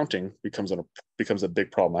 accounting becomes a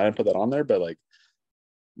big problem. I didn't put that on there, but like,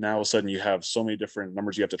 now all of a sudden you have so many different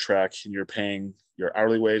numbers you have to track, and you're paying your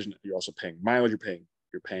hourly wage, and you're also paying mileage,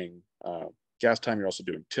 you're paying gas time, you're also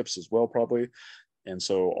doing tips as well, probably. And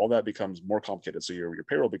so all that becomes more complicated. So your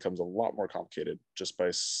payroll becomes a lot more complicated just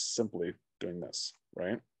by simply doing this,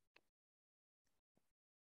 right?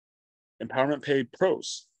 Empowerment pay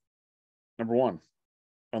pros. Number one,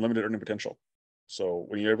 unlimited earning potential. So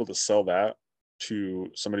when you're able to sell that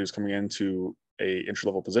to somebody who's coming into a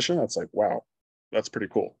entry-level position, that's like, wow, that's pretty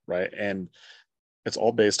cool, right? And it's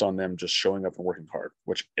all based on them just showing up and working hard,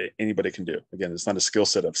 which anybody can do. Again, it's not a skill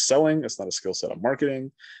set of selling. It's not a skill set of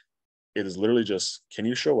marketing. It is literally just, can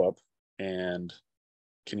you show up and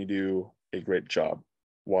can you do a great job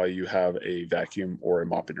while you have a vacuum or a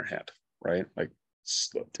mop in your hand, right? Like,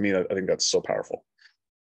 to me, I think that's so powerful.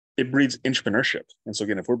 It breeds entrepreneurship. And so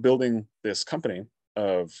again, if we're building this company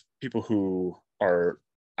of people who are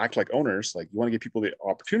act like owners, like you want to give people the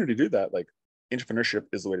opportunity to do that, like entrepreneurship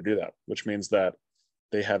is the way to do that, which means that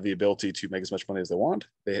they have the ability to make as much money as they want.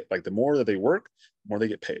 They like the more that they work, the more they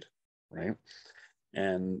get paid, right?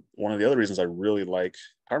 And one of the other reasons I really like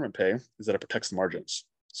empowerment pay is that it protects the margins.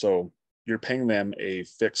 So you're paying them a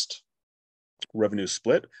fixed revenue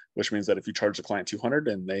split, which means that if you charge the client 200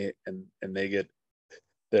 and they get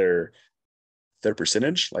their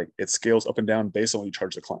percentage, like it scales up and down based on what you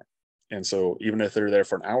charge the client. And so even if they're there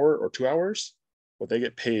for an hour or 2 hours, what they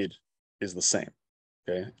get paid is the same.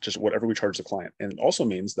 Okay, just whatever we charge the client. And it also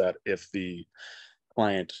means that if the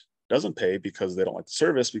client doesn't pay because they don't like the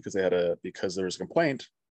service, because there was a complaint,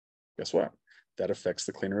 guess what? That affects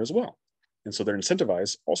the cleaner as well. And so they're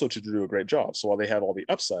incentivized also to do a great job. So while they have all the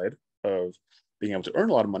upside of being able to earn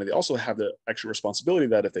a lot of money, they also have the extra responsibility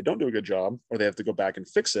that if they don't do a good job or they have to go back and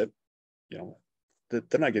fix it,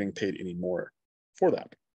 they're not getting paid any more for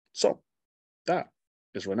that. So that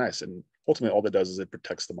is really nice. And ultimately all that does is it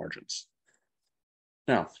protects the margins.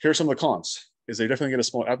 Now, here are some of the cons. Is they definitely get a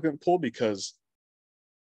small applicant pool because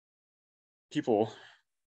people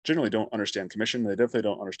generally don't understand commission. They definitely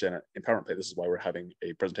don't understand empowerment pay. This is why we're having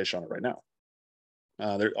a presentation on it right now.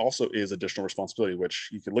 There also is additional responsibility, which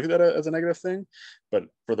you can look at that as a negative thing, but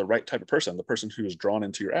for the right type of person, the person who is drawn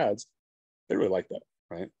into your ads, they really like that,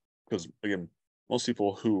 right? Because again, most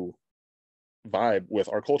people who vibe with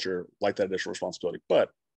our culture like that additional responsibility. But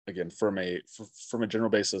again, from a general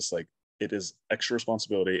basis, like it is extra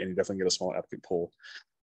responsibility, and you definitely get a small applicant pool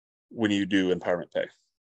when you do empowerment pay.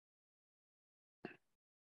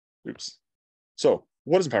 Oops. So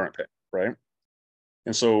what is empowerment pay, right?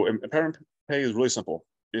 And so empowerment pay is really simple.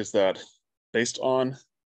 Is that based on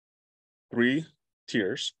 3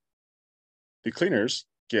 tiers, the cleaners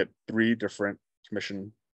get 3 different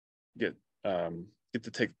commission, get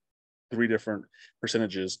to take 3 different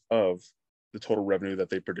percentages of the total revenue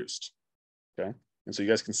that they produced. Okay. And so you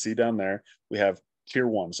guys can see down there, we have tier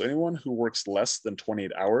 1. So anyone who works less than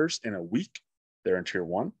 28 hours in a week, they're in tier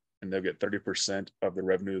 1, and they'll get 30% of the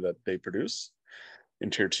revenue that they produce.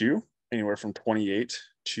 In tier 2, anywhere from 28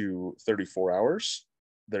 to 34 hours,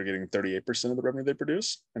 they're getting 38% of the revenue they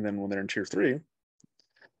produce. And then when they're in tier 3,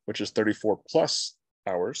 which is 34 plus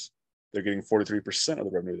hours, they're getting 43% of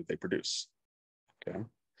the revenue that they produce. Okay.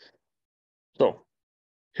 So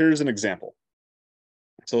here's an example.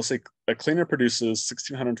 So let's say a cleaner produces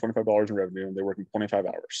 $1,625 in revenue and they're working 25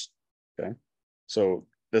 hours. Okay. So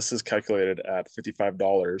this is calculated at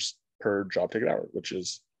 $55 per job ticket hour, which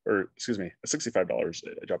is, or excuse me, $65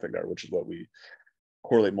 a job ticket hour, which is what we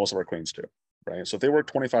correlate most of our cleans to, right? So if they work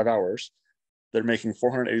 25 hours, they're making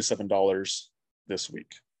 $487 this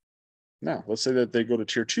week. Now, let's say that they go to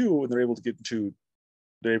tier 2 and they're able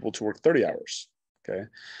to work 30 hours. Okay.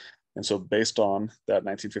 And so based on that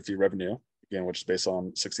 1950 revenue, again, which is based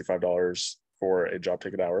on $65 for a job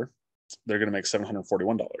ticket hour, they're going to make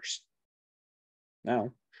 $741.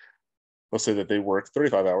 Now, let's say that they work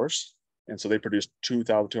 35 hours. And so they produce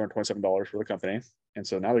 $2,227 for the company. And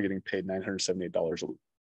so now they're getting paid $978 a week.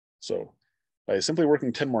 So by simply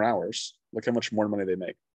working 10 more hours, look how much more money they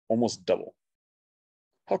make, almost double.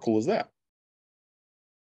 How cool is that?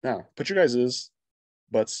 Now, put your guys'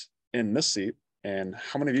 butts in this seat, and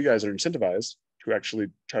how many of you guys are incentivized to actually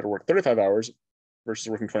try to work 35 hours versus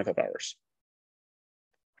working 25 hours?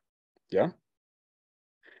 Yeah?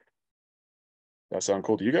 That sound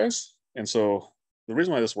cool to you guys? And so the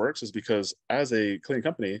reason why this works is because as a cleaning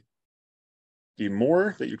company, the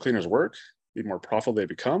more that your cleaners work, the more profitable they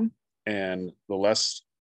become, and the less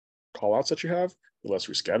call outs that you have, the less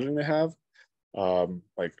rescheduling they have,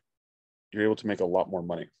 like you're able to make a lot more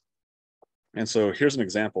money. And so here's an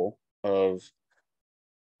example of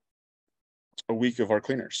a week of our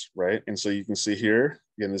cleaners, right? And so you can see here,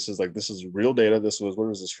 again, this is real data. Where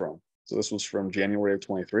was this from? So this was from January of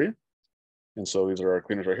 23. And so these are our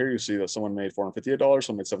cleaners right here. You see that someone made $458,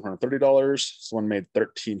 someone made $730, someone made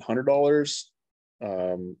 $1,300,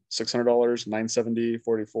 $600, $970,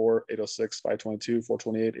 $44, $806, $522,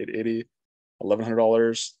 $428, $880,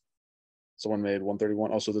 $1,100. Someone made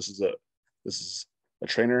 $131. Also, this is a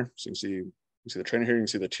trainer. So you can see the trainer here. You can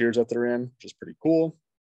see the tiers that they're in, which is pretty cool.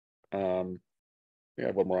 We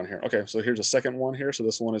have one more on here. Okay, so here's a second one here. So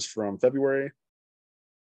this one is from February.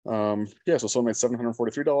 So someone made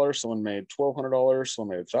 $743, someone made $1,200,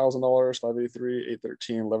 someone made $1,000, $583,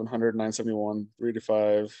 $813, $1,100, $971,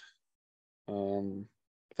 $385, $1,024, and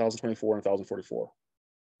 $1,044.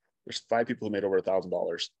 There's 5 people who made over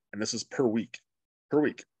 $1,000, and this is per week.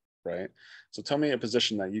 right? So tell me a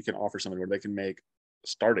position that you can offer somebody where they can make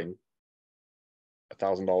starting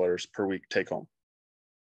 $1,000 per week take home.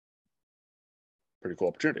 Pretty cool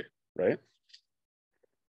opportunity, right?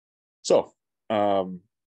 So, and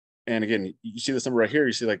again, you see this number right here.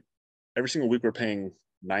 You see like every single week we're paying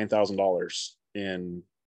 $9,000 in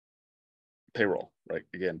payroll, right?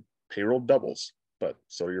 Again, payroll doubles, but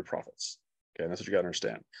so do your profits. Okay, and that's what you got to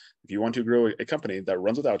understand. If you want to grow a company that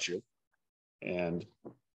runs without you, and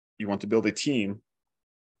you want to build a team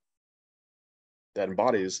that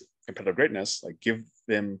embodies competitive greatness, like give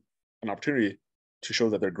them an opportunity to show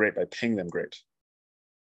that they're great by paying them great.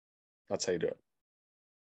 That's how you do it.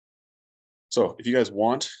 So if you guys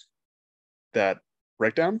want that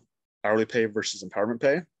breakdown, hourly pay versus empowerment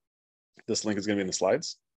pay, this link is going to be in the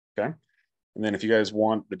slides. Okay. And then if you guys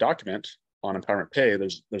want the document on empowerment pay,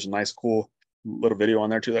 there's a nice, cool little video on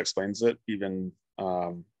there too that explains it even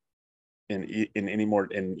in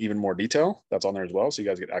even more detail. That's on there as well. So you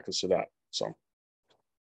guys get access to that. So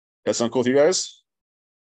that sound cool with you guys?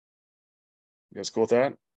 You guys cool with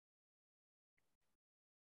that?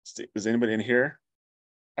 Does anybody in here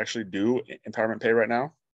actually do empowerment pay right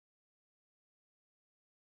now?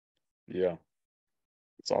 Yeah,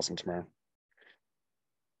 it's awesome, Tamara.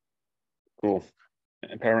 Cool.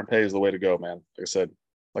 Empowerment pay is the way to go, man. Like I said,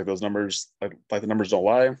 like those numbers, like the numbers don't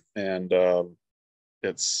lie, and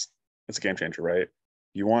it's a game changer, right?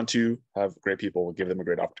 You want to have great people, give them a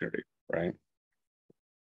great opportunity, right?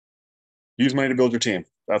 Use money to build your team.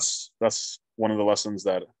 That's one of the lessons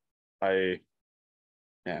that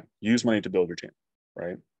use money to build your team,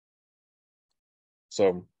 right?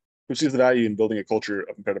 So who sees the value in building a culture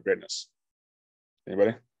of competitive greatness?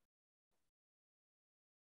 Anybody?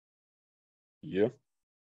 Yeah.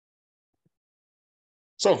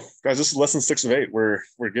 So guys, this is lesson 6 of 8. We're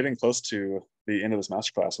getting close to the end of this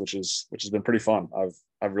masterclass, which has been pretty fun.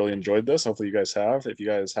 I've really enjoyed this. Hopefully you guys have. If you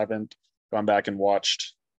guys haven't gone back and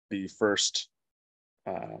watched the first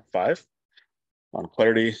 5 on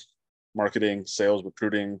clarity, marketing, sales,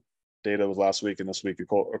 recruiting, data was last week, and this week, of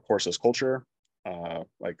course, is culture.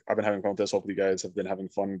 Like I've been having fun with this. Hopefully you guys have been having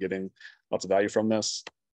fun getting lots of value from this.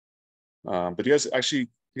 But you guys can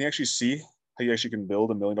you actually see how you actually can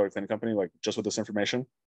build $1 million cleaning company like just with this information?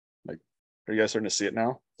 Like, are you guys starting to see it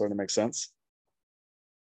now? Starting to make sense?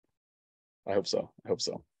 I hope so.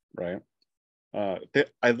 Right? I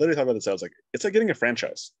literally thought about this. I was like, it's like getting a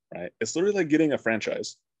franchise, right? It's literally like getting a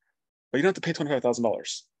franchise, but you don't have to pay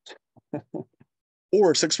 $25,000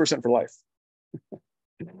 or 6% for life.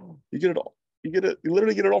 You get it all. You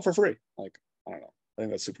literally get it all for free. Like, I don't know. I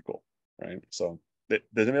think that's super cool, right? So, does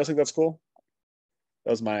anybody else think that's cool?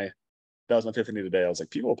 That was my epiphany today. I was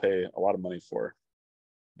like, people pay a lot of money for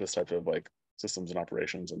this type of like systems and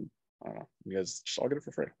operations, and I don't know. You guys just all get it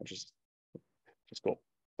for free, which is just cool.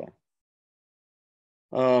 So,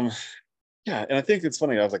 yeah, and I think it's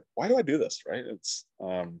funny. I was like, why do I do this? Right?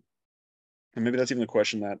 And maybe that's even a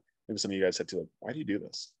question that maybe some of you guys said too. Like, why do you do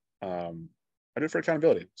this? I do it for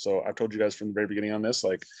accountability. So I've told you guys from the very beginning on this,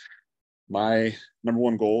 like my number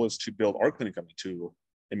one goal is to build our cleaning company to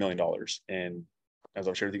 $1 million. And as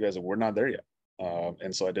I've shared with you guys, we're not there yet.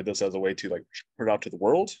 And so I did this as a way to like put it out to the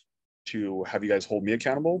world, to have you guys hold me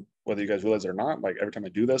accountable, whether you guys realize it or not. Like every time I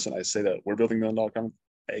do this and I say that we're building $1 million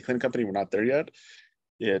cleaning company, we're not there yet.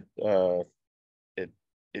 It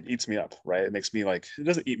eats me up, right? It makes me like, it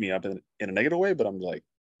doesn't eat me up in a negative way, but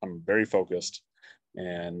I'm very focused,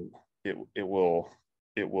 and it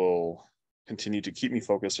will continue to keep me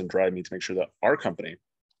focused and drive me to make sure that our company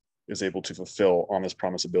is able to fulfill on this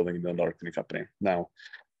promise of building $1 million cleaning company. Now,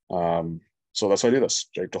 so that's why I do this,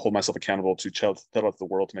 Jake, to hold myself accountable, to tell out the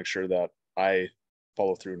world, to make sure that I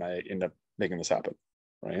follow through and I end up making this happen,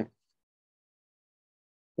 right?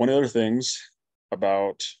 One of the other things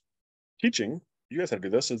about teaching you guys how to do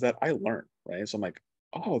this is that I learn, right? So I'm like,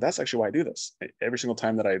 oh, that's actually why I do this. Every single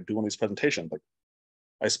time that I do one of these presentations, like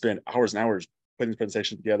I spend hours and hours putting these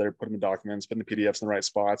presentations together, putting them in documents, putting the PDFs in the right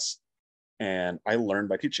spots. And I learn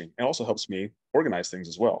by teaching. It also helps me organize things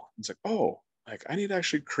as well. It's like, oh, like I need to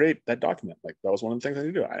actually create that document. Like that was one of the things I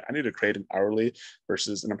need to do. I need to create an hourly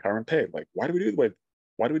versus an empowerment pay. Like, why do we do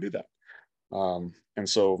that? And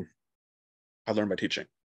so I learn by teaching.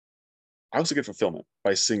 I also get fulfillment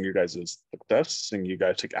by seeing you guys' success, seeing you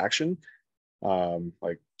guys take action.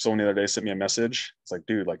 Like someone the other day sent me a message. It's like,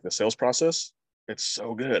 dude, like the sales process, it's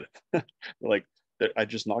so good. Like I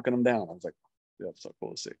just knocking them down. I was like, yeah, that's so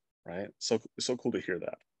cool to see, right? So cool to hear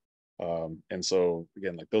that. And so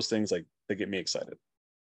again, like those things, like they get me excited.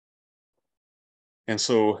 And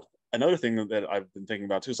so another thing that I've been thinking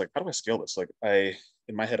about too is like, how do I scale this? Like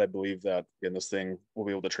in my head, I believe that again, this thing will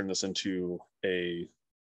be able to turn this into a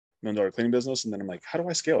 $1 million cleaning business. And then I'm like, how do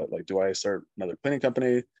I scale it? Like, do I start another cleaning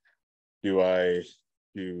company? Do I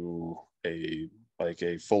do a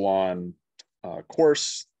full-on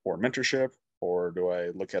course or mentorship, or do I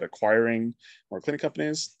look at acquiring more cleaning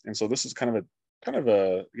companies? And so this is kind of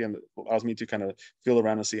a again, allows me to kind of feel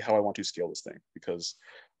around and see how I want to scale this thing, because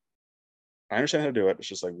I understand how to do it. It's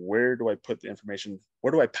just like, where do I put the information?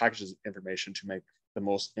 Where do I package this information to make the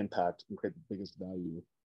most impact and create the biggest value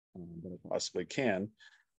that I possibly can?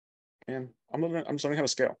 And I'm just learning how to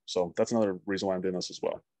scale. So that's another reason why I'm doing this as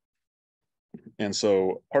well. And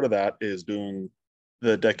so part of that is doing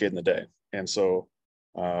the decade in a day. And so,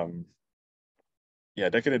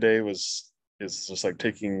 decade in a day is just like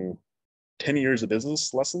taking 10 years of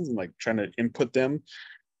business lessons and like trying to input them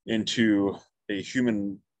into a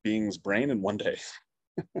human being's brain in one day.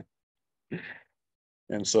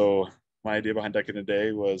 And so my idea behind decade in a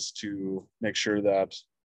day was to make sure that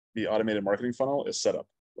the automated marketing funnel is set up,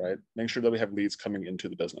 right? Make sure that we have leads coming into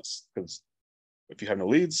the business, because if you have no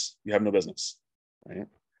leads, you have no business, right?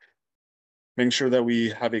 Making sure that we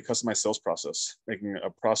have a customized sales process, making a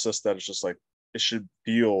process that is just like, it should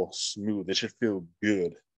feel smooth. It should feel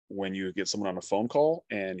good when you get someone on a phone call,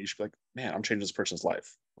 and you should be like, man, I'm changing this person's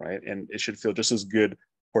life, right? And it should feel just as good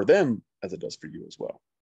for them as it does for you as well,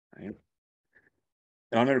 right?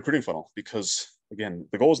 And on a recruiting funnel, because again,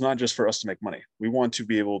 the goal is not just for us to make money. We want to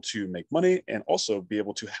be able to make money and also be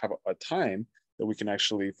able to have a time that we can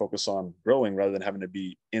actually focus on growing, rather than having to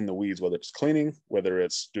be in the weeds, whether it's cleaning, whether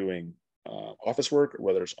it's doing office work, or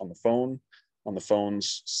whether it's on the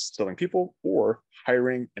phones selling people, or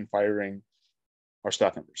hiring and firing our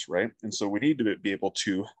staff members, right? And so we need to be able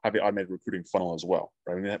to have the automated recruiting funnel as well,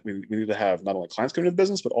 right? We need to have not only clients coming to the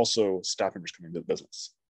business, but also staff members coming to the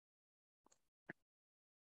business.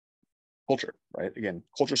 Culture, right? Again,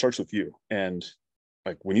 culture starts with you. And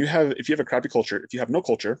like if you have a crappy culture, if you have no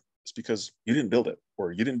culture, it's because you didn't build it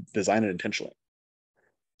or you didn't design it intentionally.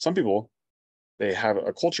 Some people, they have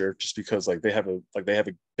a culture just because like they have a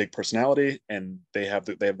big personality and they have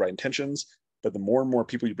right intentions. But the more and more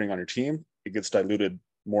people you bring on your team, it gets diluted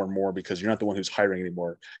more and more, because you're not the one who's hiring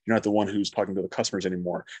anymore. You're not the one who's talking to the customers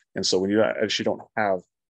anymore. And so when you actually don't have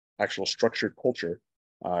actual structured culture,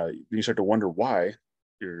 you start to wonder why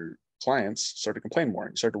your clients start to complain more.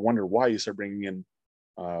 You start to wonder why you start bringing in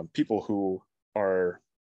people who are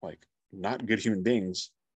like not good human beings,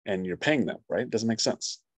 and you're paying them, right? It doesn't make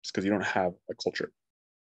sense. It's because you don't have a culture.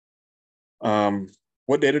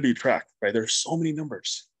 What data do you track, right? There's so many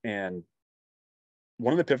numbers. And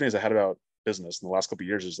one of the epiphanies I had about business in the last couple of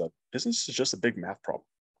years is that business is just a big math problem.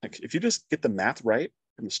 Like if you just get the math right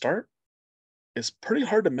from the start, it's pretty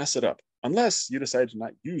hard to mess it up, unless you decide to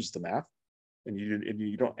not use the math and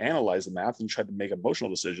you don't analyze the math and you try to make emotional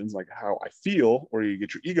decisions like how I feel, or you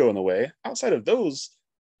get your ego in the way. Outside of those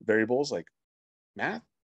variables, like math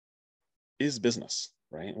is business,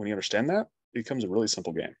 right? When you understand that, it becomes a really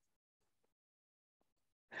simple game.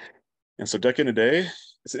 And so decade a day,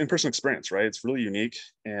 it's an in-person experience, right? It's really unique.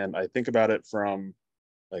 And I think about it from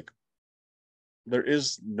like, there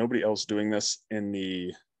is nobody else doing this in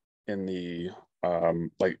the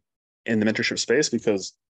mentorship space,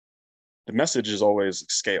 because the message is always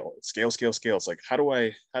scale. It's scale, scale, scale. It's like, how do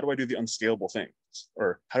I do the unscalable things?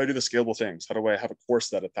 Or how do I do the scalable things? How do I have a course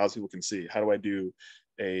that 1,000 people can see? How do I do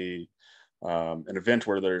an event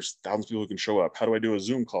where there's thousands of people who can show up? How do I do a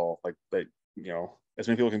Zoom call like that? As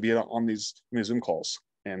many people can be on these Zoom calls.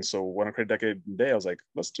 And so when I created Decade in a Day, I was like,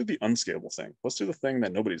 let's do the unscalable thing. Let's do the thing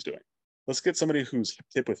that nobody's doing. Let's get somebody who's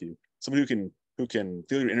hip with you, somebody who can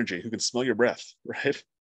feel your energy, who can smell your breath, right?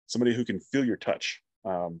 Somebody who can feel your touch.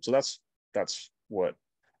 So that's what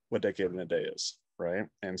Decade in a Day is, right?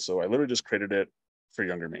 And so I literally just created it for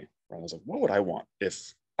younger me. Right? I was like, what would I want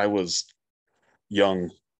if I was young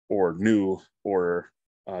or new or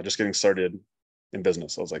just getting started in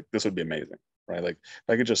business? I was like, this would be amazing, right? Like if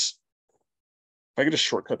I could just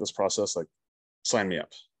shortcut this process, like sign me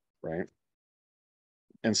up, right?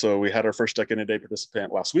 And so we had our first Decade in a Day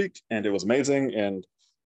participant last week, and it was amazing. And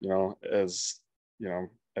as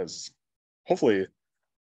hopefully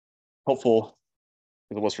helpful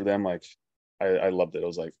as it was for them, like I loved it. It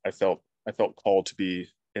was like I felt called to be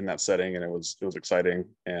in that setting, and it was exciting.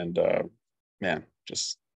 And man,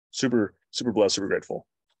 just super blessed, super grateful.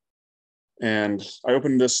 And I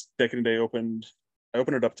opened this Decade in a Day. I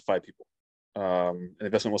opened it up to 5 people. The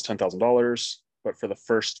investment was $10,000, but for the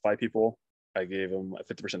first 5 people, I gave them a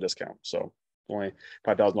 50% discount. So only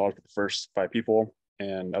 $5,000 for the first 5 people.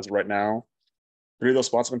 And as of right now, 3 of those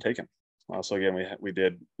spots have been taken. So again,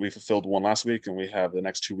 we fulfilled 1 last week, and we have the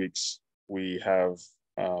next 2 weeks. We have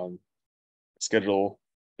schedule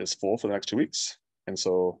is full for the next 2 weeks. And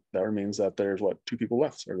so that means that there's what, 2 people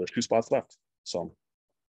left, or there's 2 spots left. So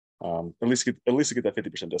at least you get that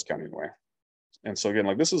 50% discount anyway. And so again,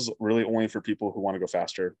 like this is really only for people who want to go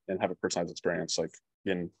faster and have a personalized experience. Like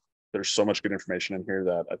again, there's so much good information in here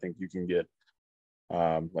that I think you can get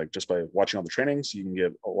like just by watching all the trainings, you can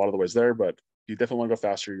get a lot of the ways there, but you definitely want to go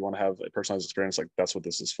faster. You want to have a personalized experience. Like that's what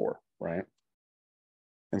this is for, right?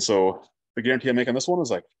 And so the guarantee I make on this one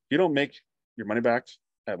is like, if you don't make your money back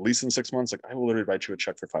at least in 6 months, like I will literally write you a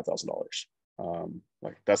check for $5,000.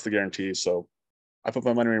 Like that's the guarantee. So I put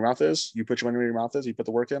my money where your mouth is. You put your money where your mouth is. You put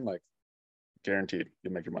the work in, like guaranteed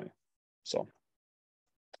you'll make your money. So,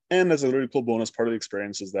 and as a really cool bonus, part of the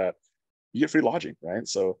experience is that you get free lodging, right?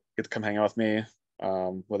 So you get to come hang out with me,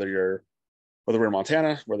 whether we're in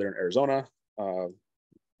Montana, whether in Arizona, where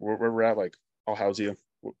we're at, like I'll house you,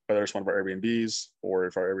 whether it's one of our Airbnbs or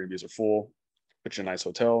if our Airbnbs are full, put you in a nice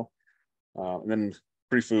hotel, and then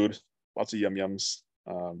free food, lots of yums.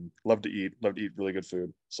 Love to eat really good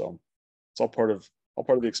food. So it's all part of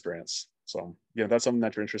the experience. So yeah, if that's something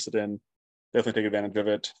that you're interested in, definitely take advantage of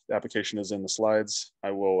it. The application is in the slides.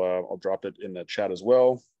 I'll drop it in the chat as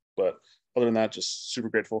well. But other than that, just super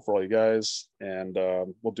grateful for all you guys, and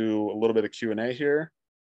we'll do a little bit of Q&A here.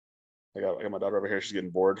 I got my daughter over here. She's getting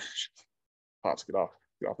bored. Pops, get off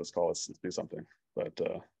this call. Let's do something. But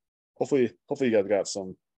hopefully you guys got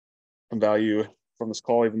some value from this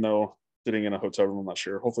call, even though sitting in a hotel room, I'm not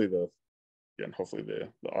sure. Hopefully the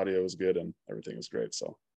audio is good and everything is great.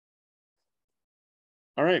 So,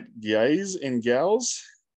 all right, guys and gals,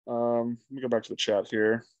 let me go back to the chat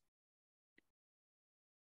here.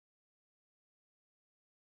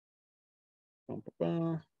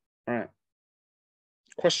 All right,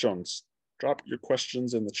 questions. Drop your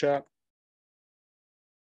questions in the chat.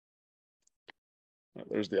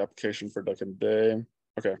 There's the application for Duck and Day.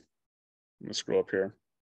 Okay, I'm gonna scroll up here.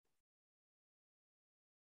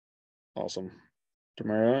 Awesome.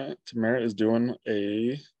 Tamara is doing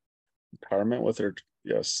a empowerment with her.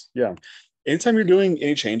 Yes, yeah. Anytime you're doing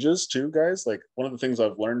any changes too, guys, like one of the things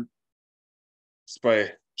I've learned just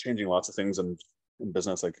by changing lots of things in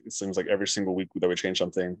business, like it seems like every single week that we change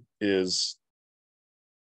something, is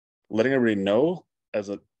letting everybody know, as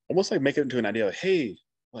a almost like make it into an idea, like, hey,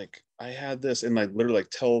 like I had this, and like literally like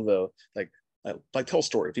tell the tell a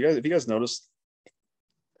story. If you guys notice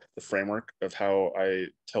the framework of how I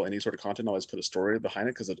tell any sort of content, I always put a story behind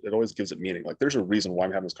it because it always gives it meaning. Like there's a reason why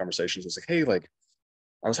I'm having these conversations. It's like, hey, like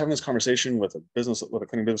I was having this conversation with a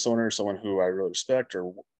cleaning business owner, someone who I really respect,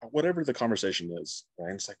 or whatever the conversation is, right?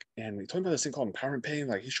 And it's like, and we talking about this thing called empowerment pay.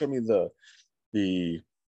 Like he showed me the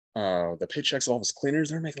paychecks of all his cleaners.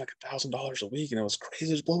 They're making like $1,000 a week, and it was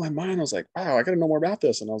crazy. It just blew my mind. I was like, wow, I got to know more about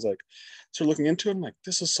this. And I was like, started looking into it. I'm like,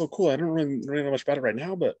 this is so cool. I don't really know much about it right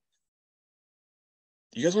now, but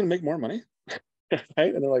you guys want to make more money,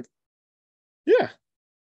 right? And they're like, yeah,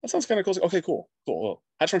 that sounds kind of cool. Okay, cool. Well,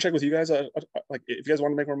 I just want to check with you guys. Like, if you guys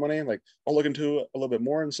want to make more money, like, I'll look into it a little bit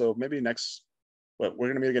more. And so maybe we're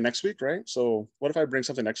going to meet again next week, right? So what if I bring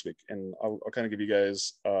something next week, and I'll kind of give you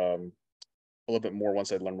guys a little bit more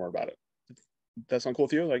once I learn more about it. That sound cool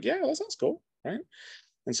with you? Like, yeah, that sounds cool, right?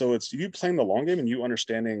 And so it's you playing the long game and you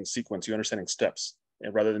understanding sequence, you understanding steps,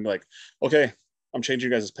 and rather than be like, okay, I'm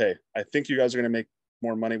changing you guys' pay. I think you guys are going to make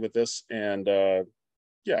more money with this, and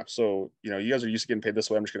yeah, so you guys are used to getting paid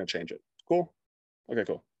this way. I'm just going to change it. Cool. Okay,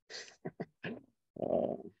 cool.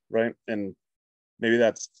 Right. And maybe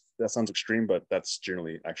that sounds extreme, but that's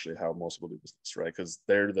generally actually how most people do business, right? Because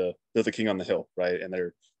they're the king on the hill, right? And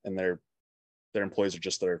their employees are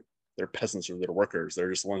just their peasants or their workers.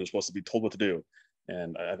 They're just the ones who are supposed to be told what to do.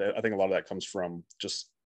 And I think a lot of that comes from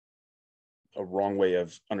just a wrong way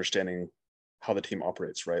of understanding how the team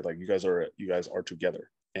operates, right? Like you guys are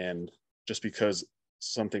together, and just because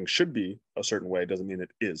something should be a certain way doesn't mean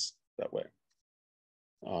it is that way.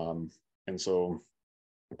 And so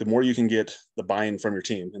the more you can get the buy-in from your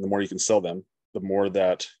team and the more you can sell them, the more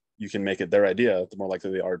that you can make it their idea, the more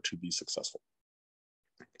likely they are to be successful.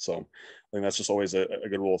 So I think that's just always a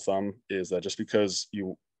good rule of thumb, is that just because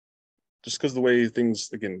the way things,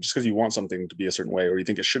 again, just because you want something to be a certain way or you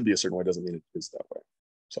think it should be a certain way doesn't mean it is that way.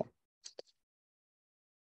 So,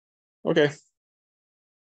 okay.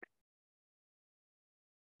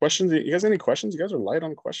 Questions? You guys have any questions? You guys are light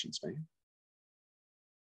on questions, man.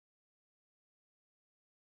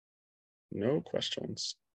 No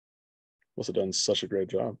questions. Must have done such a great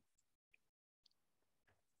job.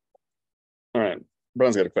 All right.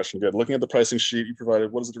 Brian's got a question. Good. Looking at the pricing sheet you provided,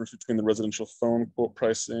 what is the difference between the residential phone quote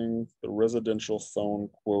pricing, the residential phone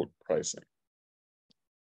quote pricing?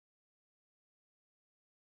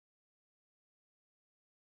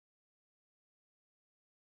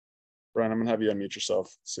 Brian, I'm gonna have you unmute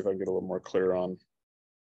yourself. See if I can get a little more clear on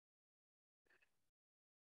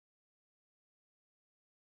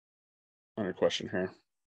your question here.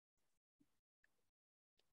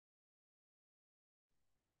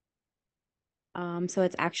 So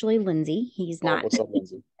it's actually Lindsay. He's not What's up,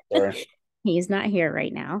 Lindsay? Sorry. he's not here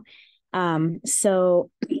right now. So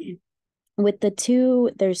with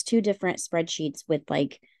there's two different spreadsheets with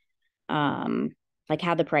like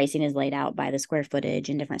how the pricing is laid out by the square footage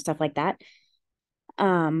and different stuff like that.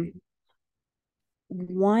 Um,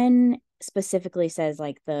 one specifically says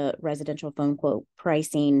like the residential phone quote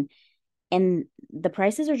pricing, and the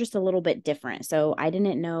prices are just a little bit different. So I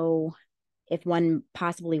didn't know if one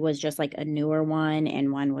possibly was just like a newer one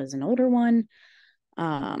and one was an older one.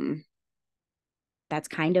 Um, that's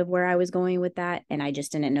kind of where I was going with that. And I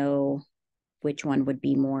just didn't know which one would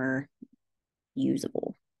be more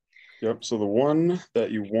usable. Yep. So the one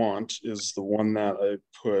that you want is the one that I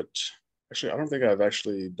put. Actually, I don't think I've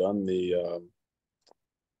actually done I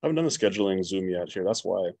haven't done the scheduling Zoom yet here. That's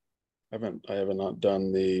why I haven't not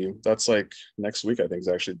done that's like next week, I think is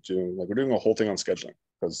actually doing, like we're doing a whole thing on scheduling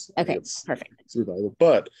because I think Okay, it's perfect. super valuable.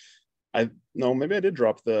 But I no, maybe I did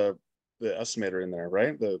drop the estimator in there,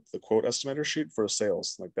 right? The quote estimator sheet for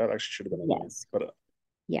sales. Like that actually should have been in there. Yes. But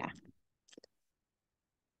Yeah.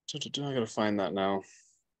 I gotta find that now.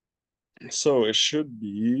 So it should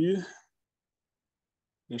be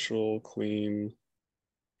initial clean.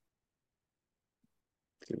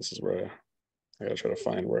 Okay, this is where I gotta try to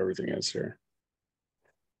find where everything is here.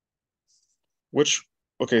 Which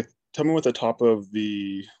okay, tell me what the top of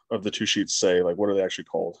the two sheets say. Like what are they actually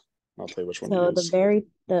called? I'll tell you which one to So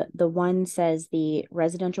use. the one says the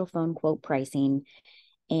residential phone quote pricing,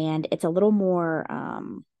 and it's a little more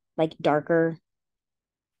like darker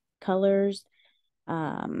colors.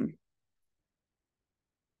 Um,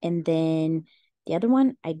 and then the other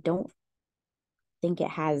one, I don't think it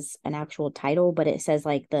has an actual title, but it says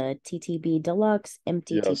like the TTB Deluxe,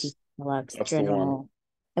 MTTT Yes, Deluxe, that's the one. General.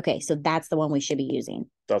 Okay, so that's the one we should be using.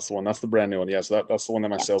 That's the one. That's the brand new one. Yeah, so that's the one that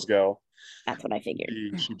my Yep, sales gal, that's what I figured.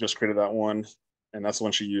 she just created that one, and that's the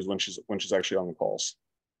one she used when she's actually on the calls.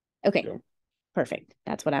 Okay, Yeah. perfect.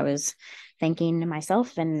 That's what I was thinking to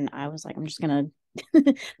myself, and I was like, I'm just gonna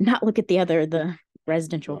not look at the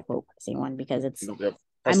residential Yeah. quote pricing one because Yep.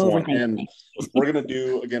 That's I'm the one. overthinking And it. we're gonna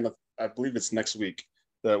do again. I believe it's next week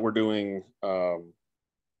that we're doing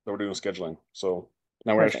scheduling. So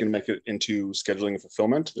now we're actually Perfect. gonna make it into scheduling and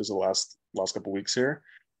fulfillment. There's the last couple weeks here.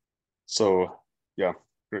 So yeah,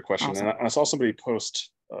 great question. And Awesome. I saw somebody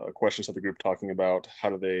post questions at the group talking about how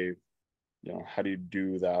do you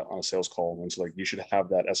do that on a sales call? And so like you should have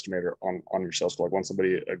that estimator on your sales call. Like once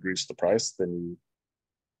somebody agrees to the price, then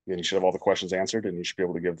you should have all the questions answered, and you should be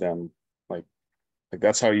able to give them like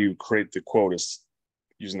that's how you create the quote is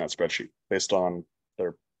using that spreadsheet based on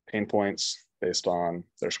their pain points, based on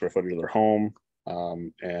their square footage of their home,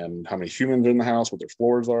 and how many humans are in the house, what their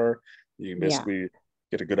floors are. You can Yeah. basically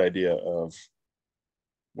get a good idea of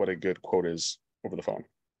what a good quote is over the phone.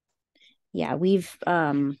 Yeah. We've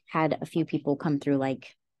had a few people come through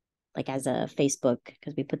like as a Facebook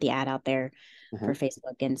because we put the ad out there Mm-hmm. for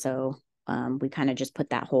Facebook. And so we kind of just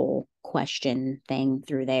put that whole question thing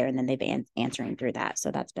through there and then they've been answering through that. So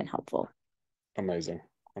that's been helpful. Amazing,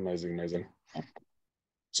 amazing, amazing. Yep.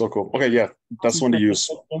 So cool. Okay, yeah, that's the Awesome. one to Perfect. use.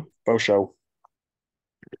 Thank you. Faux show.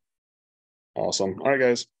 Awesome. All right,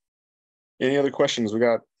 guys. Any other questions? We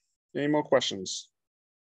got any more questions?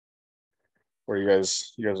 Or you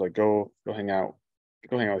guys like go hang out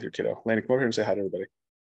with your kiddo. Landon, come over here and say hi to everybody.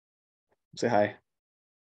 Say hi.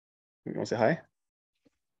 You want to say hi?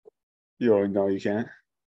 You no, you can't.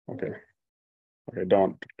 Okay. Okay.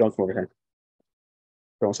 Don't come over here.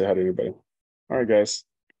 Don't say hi to anybody. All right, guys.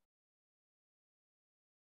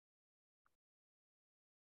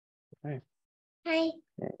 Hi. Hi.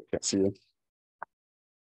 Oh, I can't see you.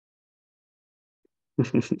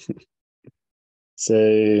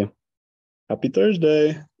 Say happy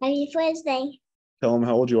Thursday. Happy Thursday. Tell them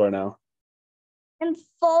how old you are now. I'm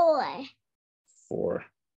 4. 4.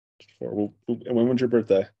 4. And when was your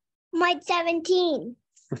birthday? My 17.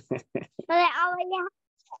 But I already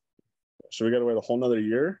So we got to wait a whole nother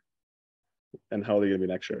year. And how old are you gonna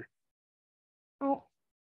be next year? have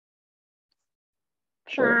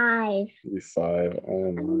Sure. 5. Maybe 5.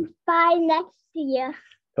 Oh my. I'm 5 next year.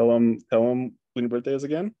 Tell them when your birthday is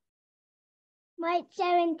again. My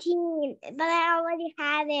 17. But I already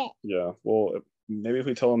have it. Yeah. Well, maybe if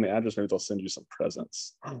we tell them the address, maybe they'll send you some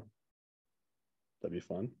presents. That'd be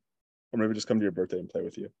fun. Or maybe just come to your birthday and play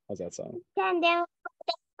with you. How's that sound? And then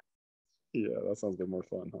Yeah, that sounds a bit more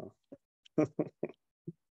fun, huh?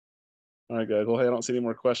 All right, guys. Well, hey, I don't see any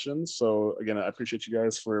more questions. So again, I appreciate you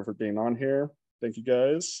guys for being on here. Thank you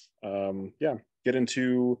guys. Yeah, get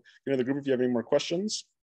into the group if you have any more questions.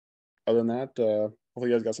 Other than that,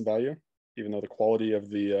 hopefully you guys got some value. Even though the quality of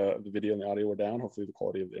the video and the audio were down, hopefully the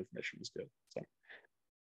quality of the information was good. So,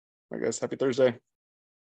 all right, guys. Happy Thursday.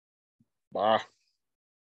 Bye.